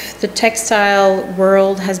if the textile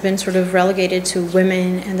world has been sort of relegated to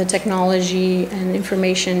women, and the technology and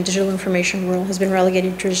digital information world has been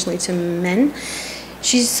relegated traditionally to men,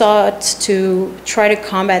 she sought to try to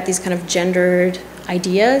combat these kind of gendered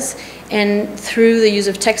ideas. And through the use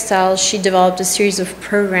of textiles, she developed a series of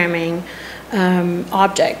programming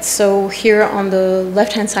objects. So here on the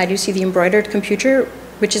left-hand side, you see the embroidered computer,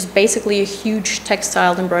 which is basically a huge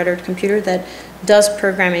textile embroidered computer that does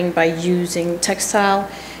programming by using textile.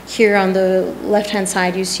 Here on the left-hand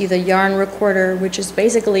side, you see the yarn recorder, which is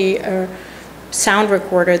basically a sound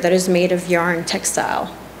recorder that is made of yarn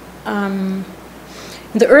textile.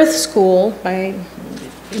 The Earth School,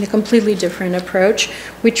 in a completely different approach,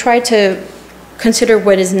 we try to consider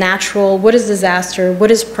what is natural, what is disaster,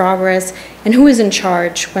 what is progress, and who is in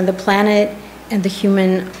charge when the planet and the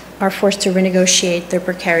human are forced to renegotiate their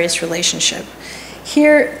precarious relationship.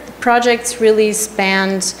 Here, projects really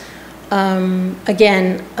spanned,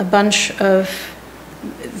 again, a bunch of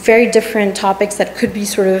very different topics that could be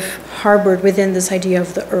sort of harbored within this idea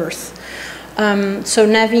of the earth. So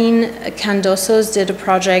Naveen Kandosos did a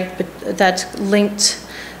project that linked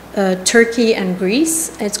Turkey and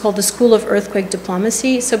Greece. It's called the School of Earthquake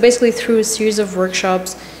Diplomacy. So basically through a series of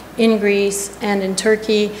workshops in Greece and in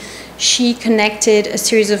Turkey, she connected a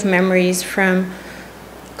series of memories from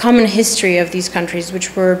common history of these countries,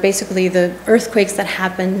 which were basically the earthquakes that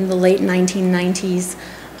happened in the late 1990s,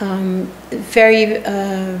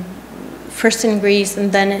 first in Greece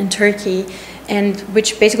and then in Turkey, and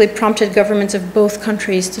which basically prompted governments of both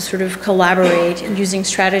countries to sort of collaborate in using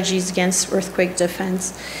strategies against earthquake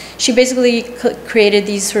defense. She basically created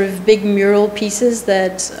these sort of big mural pieces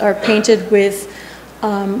that are painted with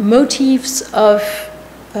motifs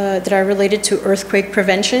that are related to earthquake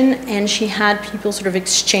prevention, and she had people sort of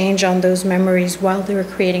exchange on those memories while they were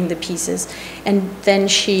creating the pieces. And then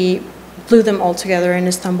she blew them all together in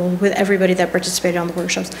Istanbul with everybody that participated on the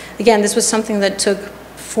workshops. Again, this was something that took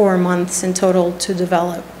 4 months in total to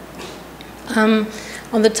develop.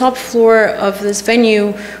 On the top floor of this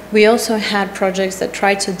venue, we also had projects that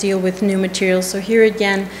tried to deal with new materials. So here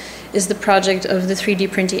again is the project of the 3D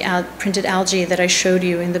printed algae that I showed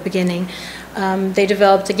you in the beginning. They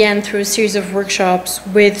developed, again, through a series of workshops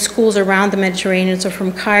with schools around the Mediterranean, so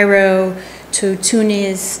from Cairo to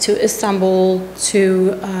Tunis to Istanbul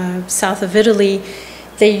to south of Italy,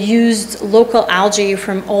 they used local algae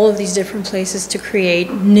from all of these different places to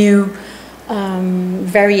create new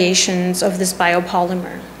variations of this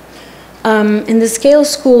biopolymer. In the scale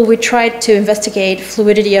school, we tried to investigate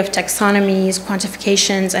fluidity of taxonomies,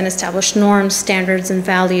 quantifications, and establish norms, standards, and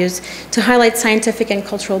values to highlight scientific and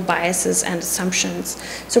cultural biases and assumptions.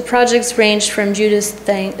 So projects ranged from Judith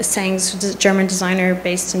Seng's, a German designer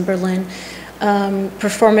based in Berlin,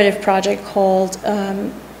 performative project called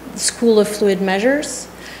School of Fluid Measures.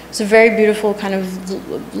 It's a very beautiful kind of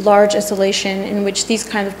large installation in which these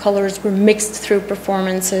kind of colors were mixed through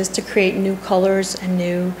performances to create new colors and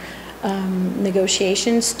new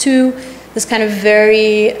negotiations, to this kind of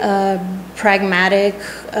very pragmatic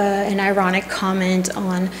and ironic comment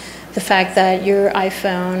on the fact that your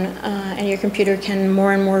iPhone and your computer can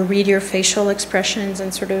more and more read your facial expressions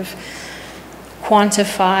and sort of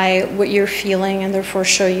quantify what you're feeling and therefore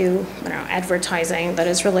show you, advertising that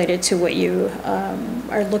is related to what you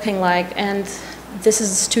are looking like. And this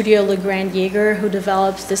is Studio Le Grand Jaeger, who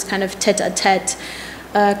develops this kind of tete-a-tete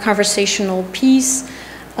conversational piece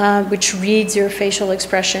which reads your facial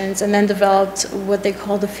expressions, and then developed what they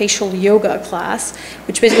call the facial yoga class,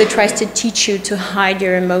 which basically tries to teach you to hide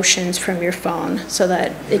your emotions from your phone so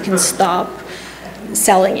that it can stop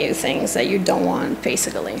selling you things that you don't want,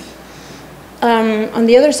 basically. On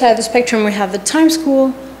the other side of the spectrum, we have the time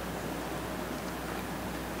school,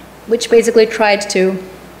 which basically tried to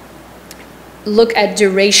look at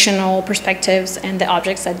durational perspectives and the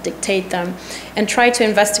objects that dictate them, and try to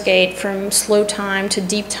investigate from slow time to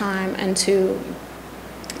deep time, and to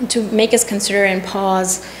make us consider and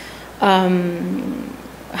pause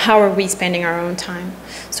how are we spending our own time.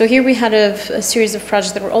 So here we had a series of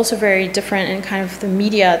projects that were also very different in kind of the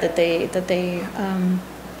media that they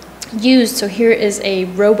used. So here is a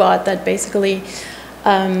robot that basically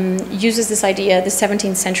uses this idea, the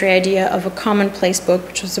 17th century idea of a commonplace book,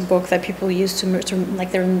 which was a book that people used to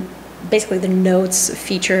like basically the notes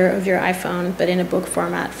feature of your iPhone, but in a book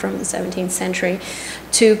format from the 17th century,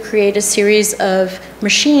 to create a series of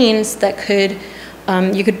machines that could,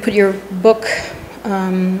 you could put your book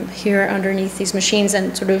here underneath these machines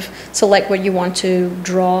and sort of select what you want to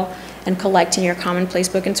draw and collect in your commonplace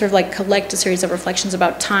book, and sort of like collect a series of reflections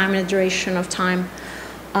about time and the duration of time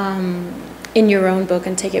in your own book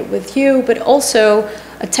and take it with you. But also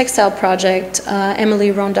a textile project, Emily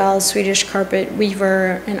Rondahl, Swedish carpet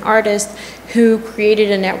weaver and artist, who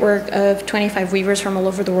created a network of 25 weavers from all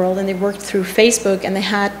over the world, and they worked through Facebook, and they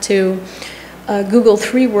had to Google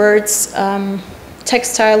 3 words,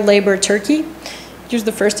 textile labor Turkey, use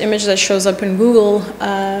the first image that shows up in Google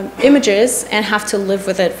Images, and have to live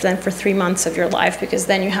with it then for 3 months of your life, because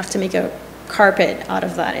then you have to make a carpet out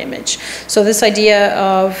of that image. So this idea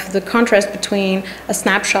of the contrast between a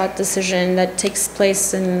snapshot decision that takes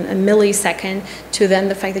place in a millisecond to then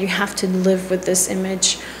the fact that you have to live with this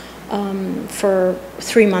image for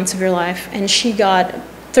 3 months of your life. And she got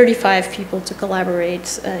 35 people to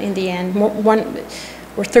collaborate in the end.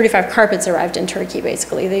 Or 35 carpets arrived in Turkey,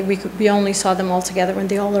 basically. We only saw them all together when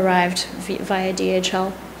they all arrived via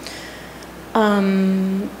DHL.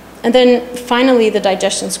 And then finally the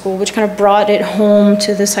digestion school, which kind of brought it home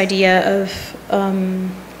to this idea of,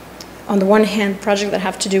 on the one hand, projects that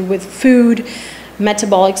have to do with food,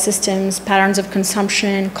 metabolic systems, patterns of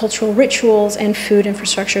consumption, cultural rituals, and food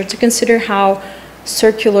infrastructure, to consider how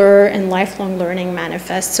circular and lifelong learning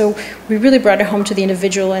manifests. So we really brought it home to the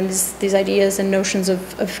individual and these ideas and notions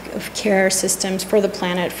of care systems for the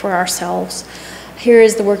planet, for ourselves. Here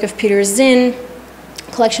is the work of Peter Zinn,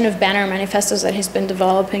 collection of banner manifestos that he's been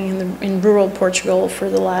developing in rural Portugal for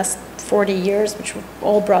the last 40 years, which were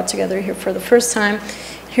all brought together here for the first time.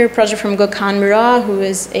 Here a project from Gökhan Murat, who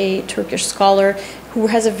is a Turkish scholar, who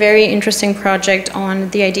has a very interesting project on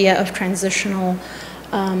the idea of transitional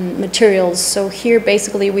materials. So here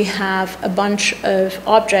basically we have a bunch of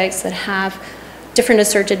objects that have different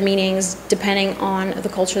asserted meanings depending on the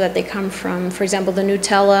culture that they come from. For example, the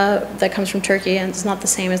Nutella that comes from Turkey and it's not the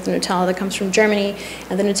same as the Nutella that comes from Germany,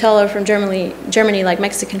 and the Nutella from Germany, like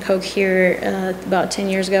Mexican Coke here about 10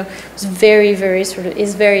 years ago, was very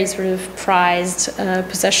sort of prized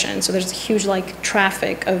possession. So there's a huge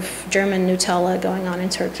traffic of German Nutella going on in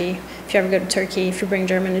Turkey. If you ever go to Turkey, if you bring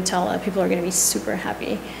German Nutella, people are going to be super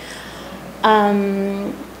happy.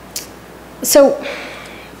 So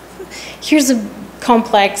here's a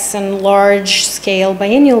complex and large-scale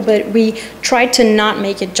biennial, but we tried to not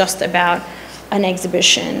make it just about an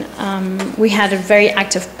exhibition. We had a very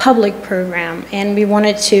active public program, and we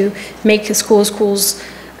wanted to make the schools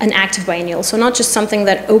an active biennial. So not just something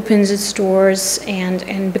that opens its doors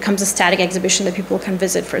and becomes a static exhibition that people can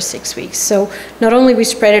visit for 6 weeks. So not only we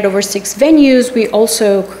spread it over 6 venues, we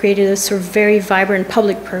also created a sort of very vibrant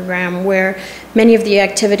public program where many of the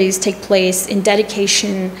activities take place in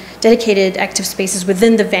dedicated active spaces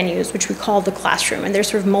within the venues, which we call the classroom. And they're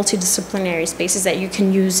sort of multidisciplinary spaces that you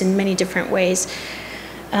can use in many different ways.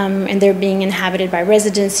 And they're being inhabited by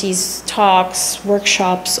residencies, talks,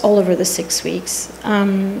 workshops, all over the 6 weeks.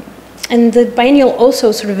 And the biennial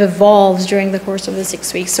also sort of evolves during the course of the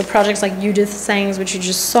 6 weeks. So projects like Judith's things, which you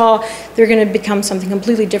just saw, they're going to become something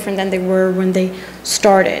completely different than they were when they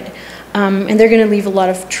started. And they're going to leave a lot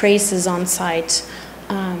of traces on site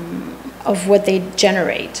of what they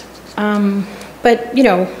generate. But, you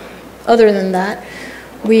know, other than that,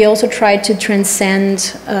 we also tried to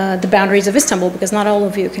transcend the boundaries of Istanbul, because not all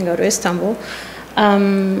of you can go to Istanbul.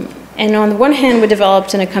 And on the one hand, we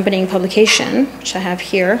developed an accompanying publication, which I have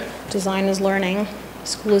here, Design is Learning,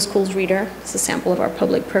 School is Schools Reader. It's a sample of our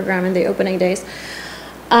public program in the opening days,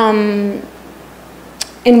 in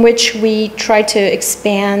which we tried to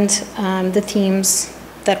expand the themes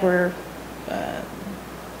that were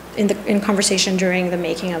in conversation during the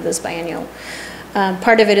making of this biennial.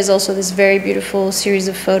 Part of it is also this very beautiful series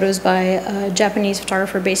of photos by a Japanese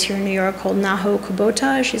photographer based here in New York called Naho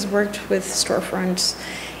Kubota. She's worked with storefronts,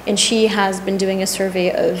 and she has been doing a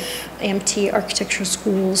survey of empty architectural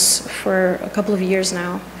schools for a couple of years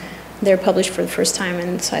now. They're published for the first time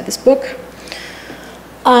inside this book.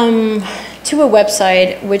 To a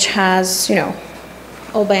website which has, you know,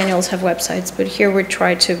 all biennials have websites, but here we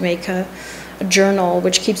try to make a journal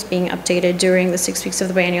which keeps being updated during the 6 weeks of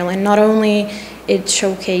the biennial. And not only it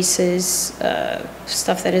showcases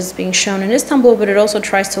stuff that is being shown in Istanbul, but it also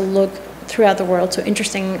tries to look throughout the world to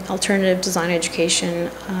interesting alternative design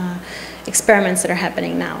education experiments that are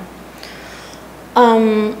happening now.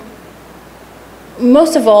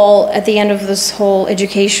 Most of all, at the end of this whole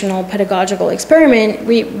educational pedagogical experiment,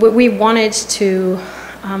 what we wanted to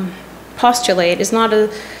postulate is not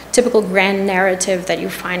a typical grand narrative that you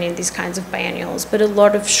find in these kinds of biennials, but a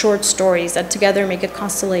lot of short stories that together make a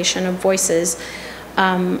constellation of voices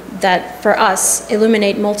that, for us,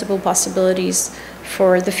 illuminate multiple possibilities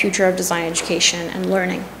for the future of design education and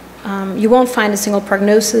learning. You won't find a single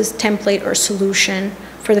prognosis, template, or solution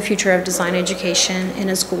for the future of design education in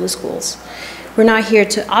a school of schools. We're not here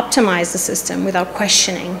to optimize the system without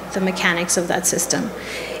questioning the mechanics of that system.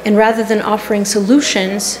 And rather than offering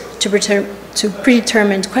solutions to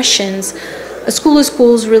predetermined questions, a school of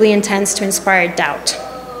schools really intends to inspire doubt.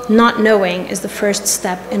 Not knowing is the first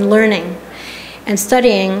step in learning, and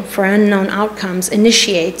studying for unknown outcomes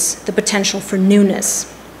initiates the potential for newness.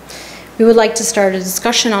 We would like to start a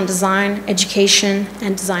discussion on design, education,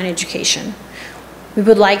 and design education. We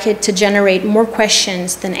would like it to generate more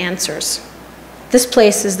questions than answers. This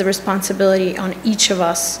places the responsibility on each of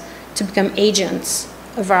us to become agents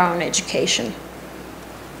of our own education.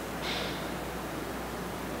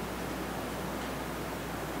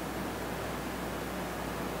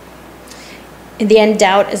 In the end,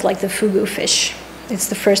 doubt is like the fugu fish. It's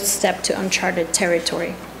the first step to uncharted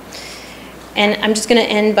territory. And I'm just going to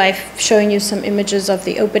end by showing you some images of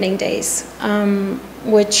the opening days,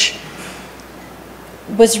 which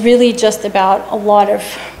was really just about a lot of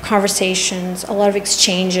conversations, a lot of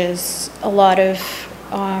exchanges, a lot of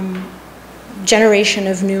generation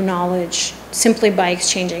of new knowledge simply by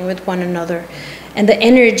exchanging with one another. And the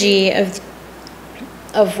energy of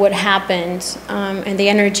what happened and the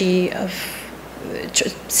energy of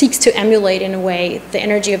seeks to emulate in a way the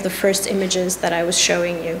energy of the first images that I was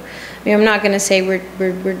showing you. I mean, I'm not going to say we're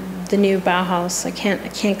the new Bauhaus. I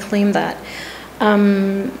can't claim that.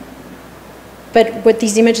 But what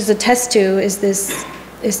these images attest to is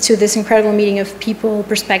this incredible meeting of people,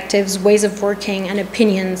 perspectives, ways of working, and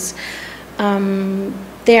opinions.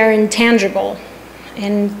 They are intangible,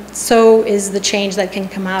 and so is the change that can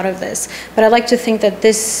come out of this. But I like to think that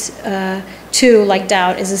this, too, like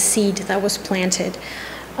doubt, is a seed that was planted.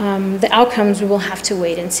 The outcomes we will have to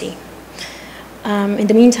wait and see. In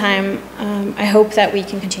the meantime, I hope that we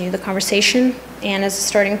can continue the conversation, and as a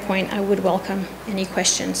starting point, I would welcome any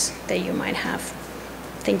questions that you might have.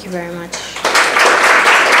 Thank you very much.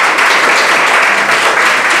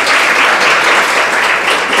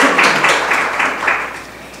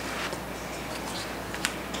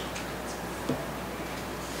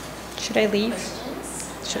 Should I leave?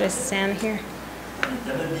 Should I stand here?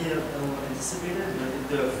 That would be anticipated, but if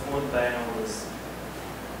the fourth biennial was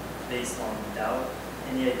based on doubt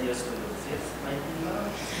Any ideas for the fifth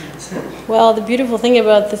biennial? Well, the beautiful thing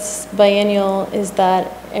about this biennial is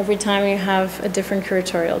that every time you have a different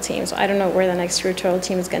curatorial team. So I don't know where the next curatorial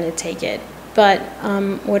team is going to take it. But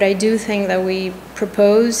what I do think that we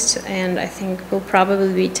proposed, and I think will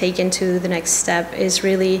probably be taken to the next step, is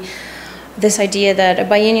really this idea that a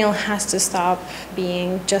biennial has to stop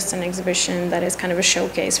being just an exhibition that is kind of a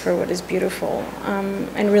showcase for what is beautiful,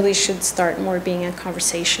 and really should start more being a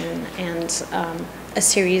conversation and a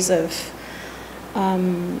series of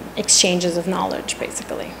exchanges of knowledge,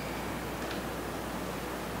 basically.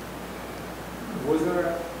 Was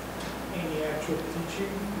there any actual teaching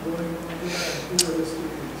going on there, and who were the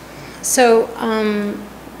students? So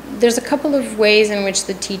there's a couple of ways in which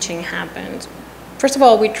the teaching happened. First of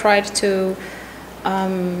all, we tried to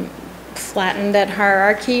flatten that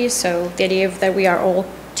hierarchy, so the idea that we are all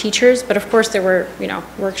teachers, but of course there were,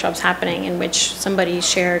 workshops happening in which somebody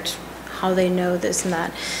shared how they know this and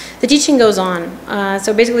that. The teaching goes on.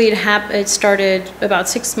 So basically it started about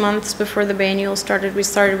 6 months before the biennial started. We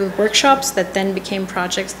started with workshops that then became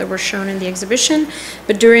projects that were shown in the exhibition.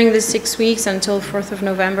 But during the 6 weeks until 4th of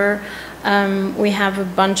November, we have a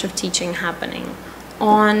bunch of teaching happening.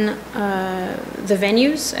 On the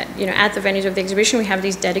venues, at the venues of the exhibition, we have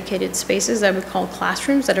these dedicated spaces that we call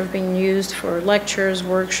classrooms that have been used for lectures,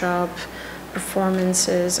 workshop,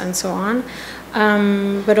 performances, and so on.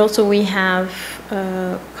 But also we have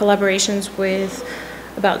collaborations with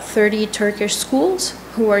about 30 Turkish schools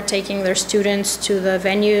who are taking their students to the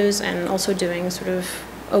venues and also doing sort of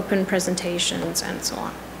open presentations and so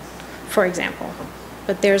on, for example.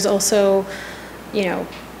 But there's also,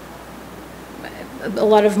 a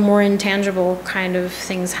lot of more intangible kind of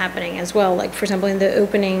things happening as well. Like, for example, in the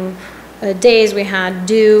opening days, we had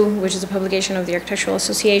Do, which is a publication of the Architectural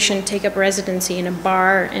Association, take up residency in a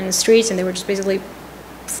bar in the streets, and they were just basically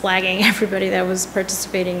flagging everybody that was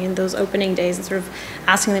participating in those opening days and sort of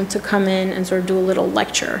asking them to come in and sort of do a little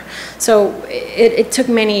lecture. So it took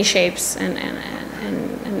many shapes and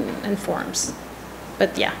forms.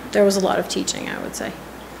 But yeah, there was a lot of teaching, I would say.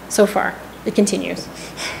 So far, it continues.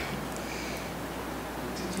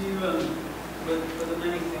 Were there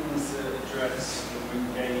many things that address or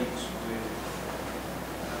engage with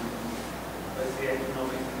both the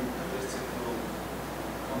economic and political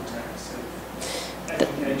context of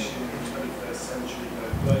education in the 21st century,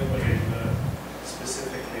 both globally but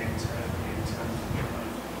specifically in terms of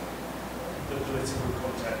the political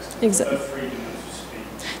context of freedom of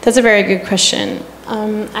speech? That's a very good question.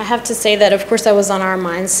 I have to say that, of course, that was on our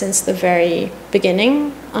minds since the very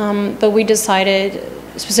beginning, but we decided,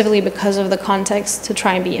 specifically because of the context, to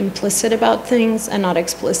try and be implicit about things and not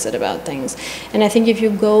explicit about things. And I think if you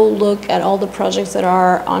go look at all the projects that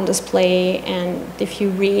are on display, and if you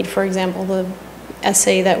read, for example, the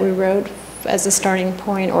essay that we wrote as a starting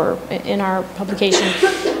point or in our publication,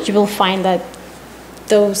 you will find that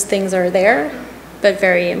those things are there, but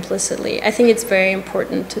very implicitly. I think it's very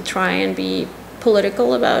important to try and be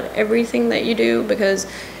political about everything that you do, because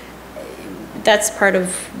that's part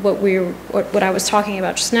of what I was talking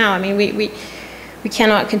about just now. I mean, we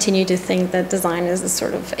cannot continue to think that design is a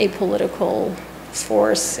sort of apolitical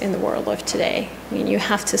force in the world of today. I mean, you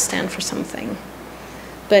have to stand for something.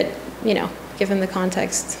 But, given the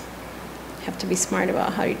context, you have to be smart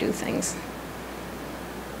about how you do things.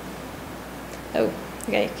 Oh,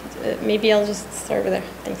 okay. Maybe I'll just start over there.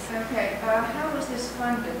 Thanks. Okay. How was this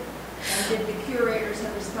funded? And did the curators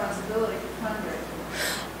have responsibility for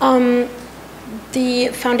fundraising? The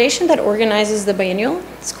foundation that organizes the biennial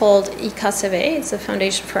is called İKSV. It's a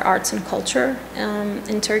foundation for arts and culture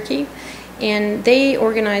in Turkey. And they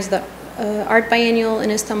organize the art biennial in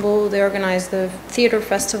Istanbul. They organize the theater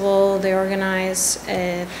festival. They organize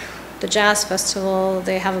the jazz festival.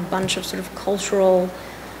 They have a bunch of sort of cultural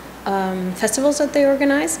festivals that they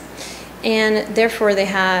organize. And therefore, they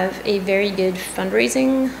have a very good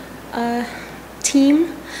fundraising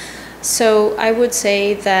team. So I would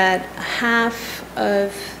say that half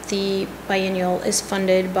of the biennial is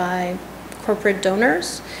funded by corporate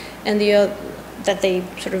donors, and that they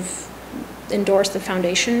sort of endorse the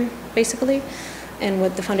foundation, basically, and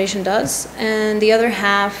what the foundation does. And the other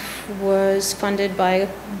half was funded by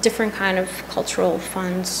different kind of cultural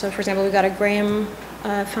funds. So, for example, we got a Graham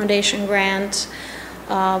Foundation grant.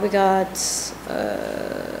 We got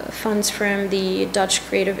funds from the Dutch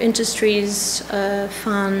Creative Industries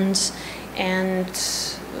Fund, and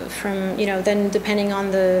from, then depending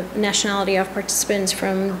on the nationality of participants,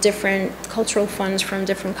 from different cultural funds from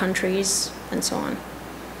different countries, and so on.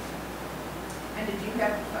 And did you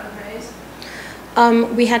have to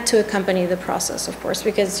fundraise? We had to accompany the process, of course,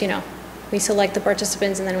 because, we select the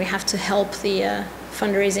participants, and then we have to help the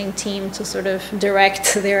fundraising team to sort of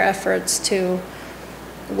direct their efforts to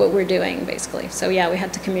what we're doing, basically. So yeah, we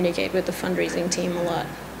had to communicate with the fundraising team a lot.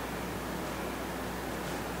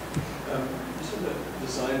 You said that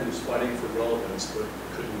design was fighting for relevance, but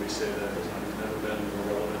couldn't we say that design has never been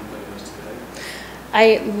more relevant than it is today?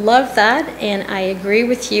 I love that, and I agree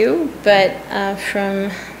with you, but from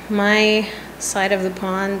my side of the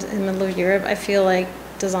pond in the middle of Europe, I feel like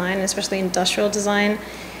design, especially industrial design,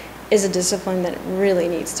 is a discipline that really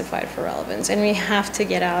needs to fight for relevance. And we have to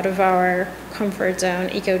get out of our comfort zone,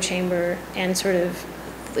 echo chamber, and sort of,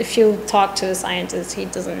 if you talk to a scientist, he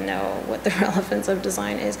doesn't know what the relevance of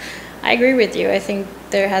design is. I agree with you. I think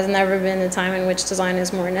there has never been a time in which design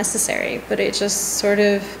is more necessary, but it just sort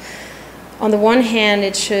of, on the one hand,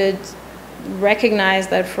 it should recognize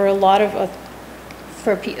that for a lot of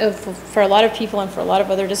for a lot of people and for a lot of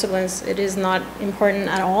other disciplines, it is not important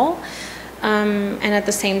at all. And at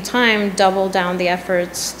the same time, double down the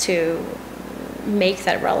efforts to make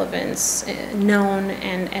that relevance known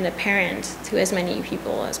and apparent to as many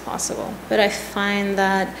people as possible. But I find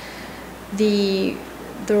that the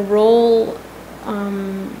role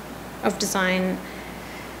of design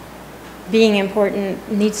being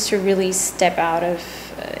important needs to really step out of,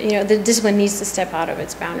 the discipline needs to step out of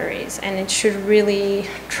its boundaries, and it should really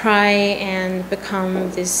try and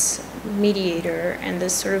become this mediator and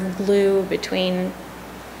this sort of glue between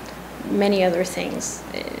many other things,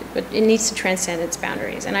 but it needs to transcend its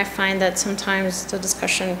boundaries. And I find that sometimes the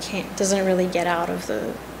discussion doesn't really get out of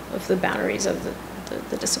the boundaries of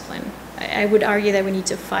the discipline. I would argue that we need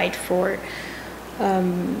to fight for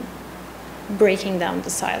breaking down the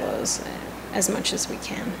silos as much as we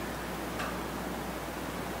can.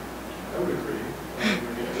 I would agree. As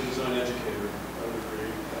a design educator, I would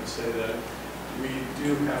agree. I'd say that we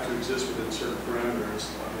do have to exist within certain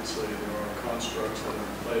parameters. Obviously, there are constructs that are in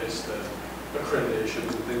place, that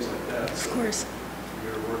accreditations and things like that. So of course.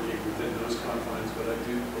 We're working within those confines, but I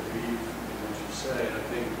do believe in what you say, and I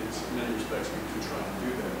think in many respects we do try to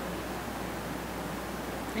do that.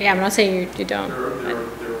 Yeah, I'm not saying you don't. There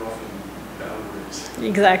are often boundaries.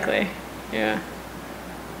 Exactly. Yeah.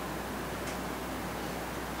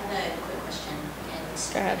 I have a quick question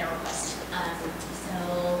Go ahead. and a request. So,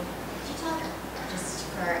 could you talk just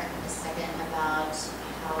for a second about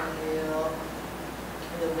how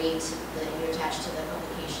the weight that you attach to the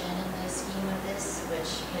publication in the scheme of this,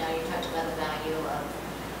 which, you talked about the value of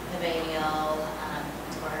the biennial,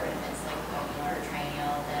 or if it's like biennial or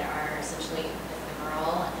triennial, that are essentially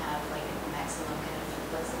ephemeral and have like maximum kind of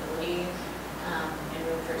flexibility and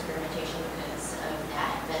room for experimentation because of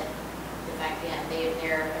that. But the fact that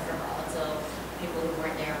they're ephemeral, and so people who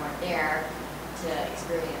weren't there to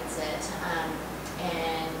experience it.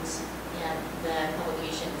 And the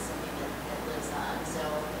publication is something that lives on. So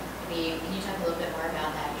maybe can you talk a little bit more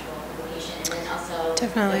about the actual publication, and then also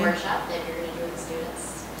Definitely. the workshop that you're going to do with the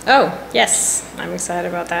students? Oh, yes. I'm excited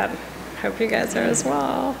about that. Hope you guys are as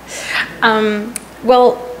well.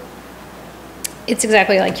 Well, it's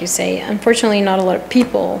exactly like you say. Unfortunately, not a lot of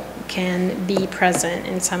people can be present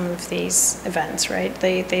in some of these events, right?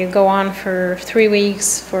 They go on for 3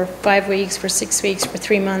 weeks, for 5 weeks, for 6 weeks, for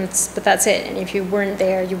 3 months, but that's it. And if you weren't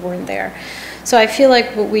there, you weren't there. So I feel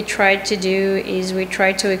like what we tried to do is we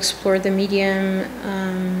tried to explore the medium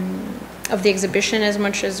of the exhibition as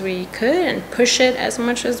much as we could and push it as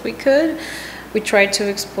much as we could. We tried to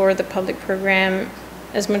explore the public program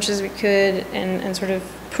as much as we could and sort of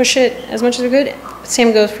push it as much as we could.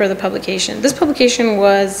 Same goes for the publication. This publication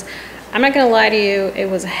was, I'm not gonna lie to you, it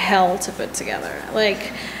was hell to put together.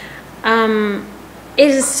 Like, it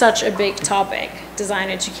is such a big topic, design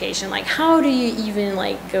education. Like, how do you even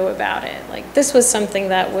like go about it? Like, this was something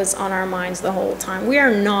that was on our minds the whole time. We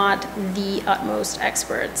are not the utmost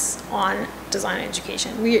experts on design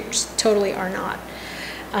education. We just totally are not.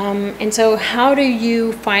 And so how do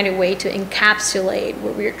you find a way to encapsulate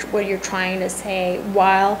what you're trying to say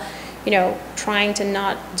while, trying to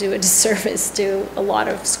not do a disservice to a lot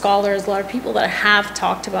of scholars, a lot of people that have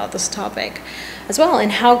talked about this topic as well? And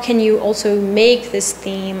how can you also make this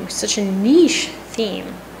theme such a niche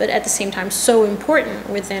theme, but at the same time so important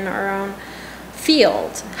within our own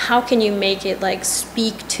field? How can you make it like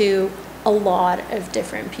speak to a lot of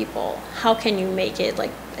different people? How can you make it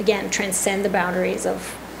like, again, transcend the boundaries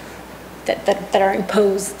of that are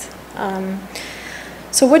imposed?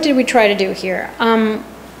 So what did we try to do here?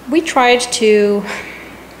 We tried to,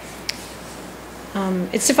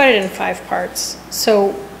 it's divided in 5 parts.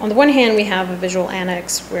 So on the one hand, we have a visual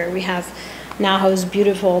annex where we have Naho's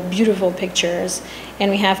beautiful, beautiful pictures,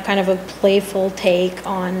 and we have kind of a playful take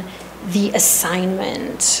on the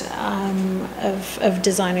assignment of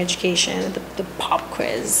design education, the pop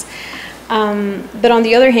quiz. But on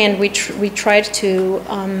the other hand, we tried to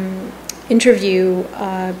interview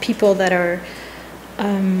people that are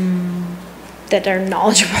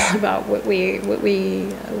knowledgeable about what we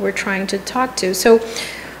were trying to talk to. So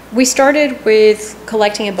we started with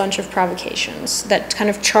collecting a bunch of provocations that kind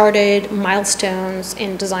of charted milestones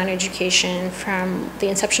in design education from the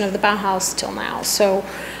inception of the Bauhaus till now. So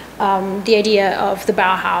the idea of the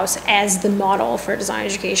Bauhaus as the model for design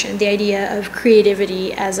education, the idea of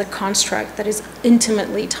creativity as a construct that is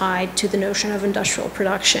intimately tied to the notion of industrial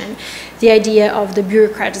production, the idea of the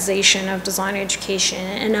bureaucratization of design education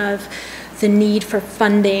and of the need for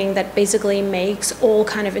funding that basically makes all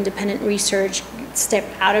kind of independent research step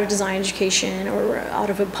out of design education or out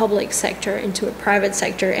of a public sector into a private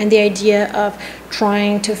sector, and the idea of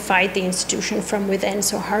trying to fight the institution from within,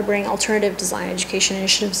 so harboring alternative design education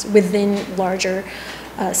initiatives within larger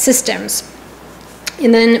systems.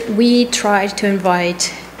 And then we tried to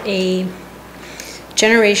invite a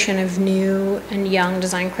generation of new and young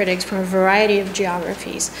design critics from a variety of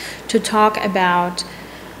geographies to talk about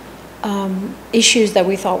issues that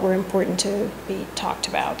we thought were important to be talked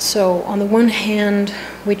about. So on the one hand,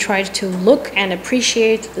 we tried to look and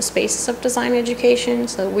appreciate the spaces of design education.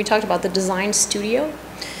 So we talked about the design studio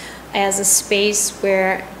as a space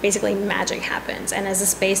where basically magic happens, and as a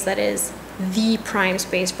space that is the prime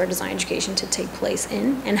space for design education to take place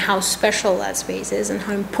in, and how special that space is and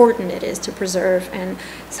how important it is to preserve and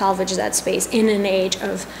salvage that space in an age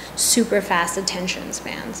of super fast attention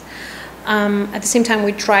spans. At the same time,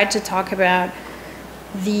 we tried to talk about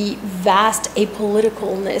the vast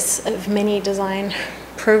apoliticalness of many design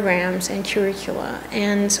programs and curricula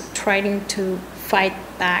and trying to fight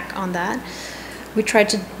back on that. We tried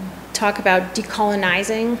to talk about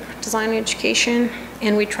decolonizing design education,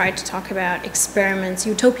 and we tried to talk about experiments,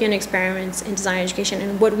 utopian experiments in design education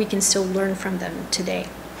and what we can still learn from them today.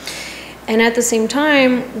 And at the same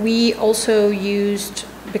time, we also used,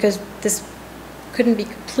 because this couldn't be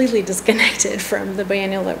completely disconnected from the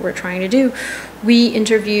biennial that we're trying to do, we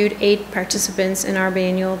interviewed 8 participants in our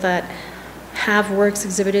biennial that have works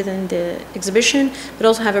exhibited in the exhibition, but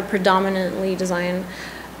also have a predominantly design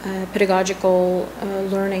pedagogical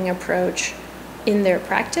learning approach in their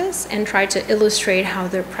practice, and try to illustrate how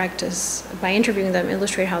their practice, by interviewing them,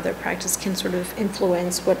 illustrate how their practice can sort of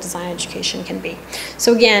influence what design education can be.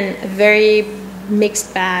 So again, a very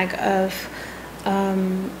mixed bag of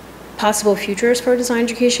possible futures for design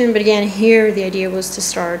education, but again, here the idea was to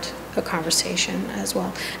start a conversation as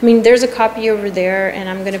well. I mean, there's a copy over there, and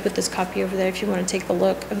I'm going to put this copy over there if you want to take a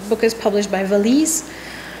look. The book is published by Valise,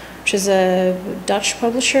 which is a Dutch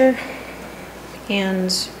publisher,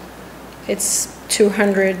 and it's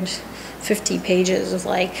 250 pages of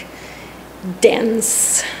like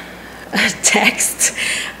dense text,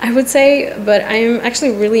 I would say, but I'm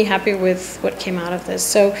actually really happy with what came out of this.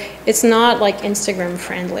 So it's not like Instagram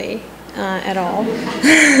friendly at all,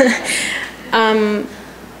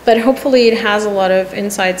 but hopefully it has a lot of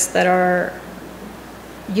insights that are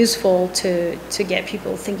useful to get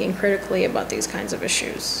people thinking critically about these kinds of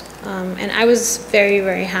issues. And I was very,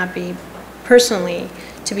 very happy personally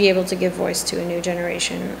to be able to give voice to a new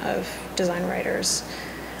generation of design writers.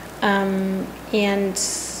 And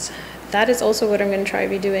that is also what I'm going to try to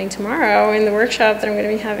be doing tomorrow in the workshop that I'm going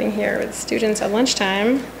to be having here with students at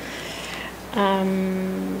lunchtime.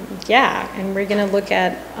 Yeah, and we're going to look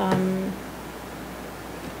at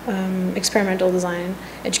experimental design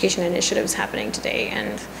education initiatives happening today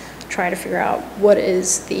and try to figure out what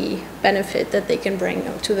is the benefit that they can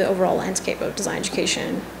bring to the overall landscape of design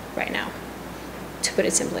education right now, to put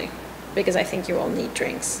it simply, because I think you all need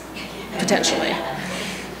drinks, potentially.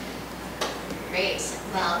 Great.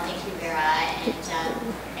 Well, thank you, Vera, and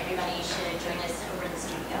everybody should join us over in the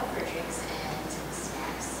studio for drinks and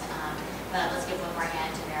snacks. But let's give one more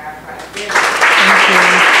hand to Vera for a really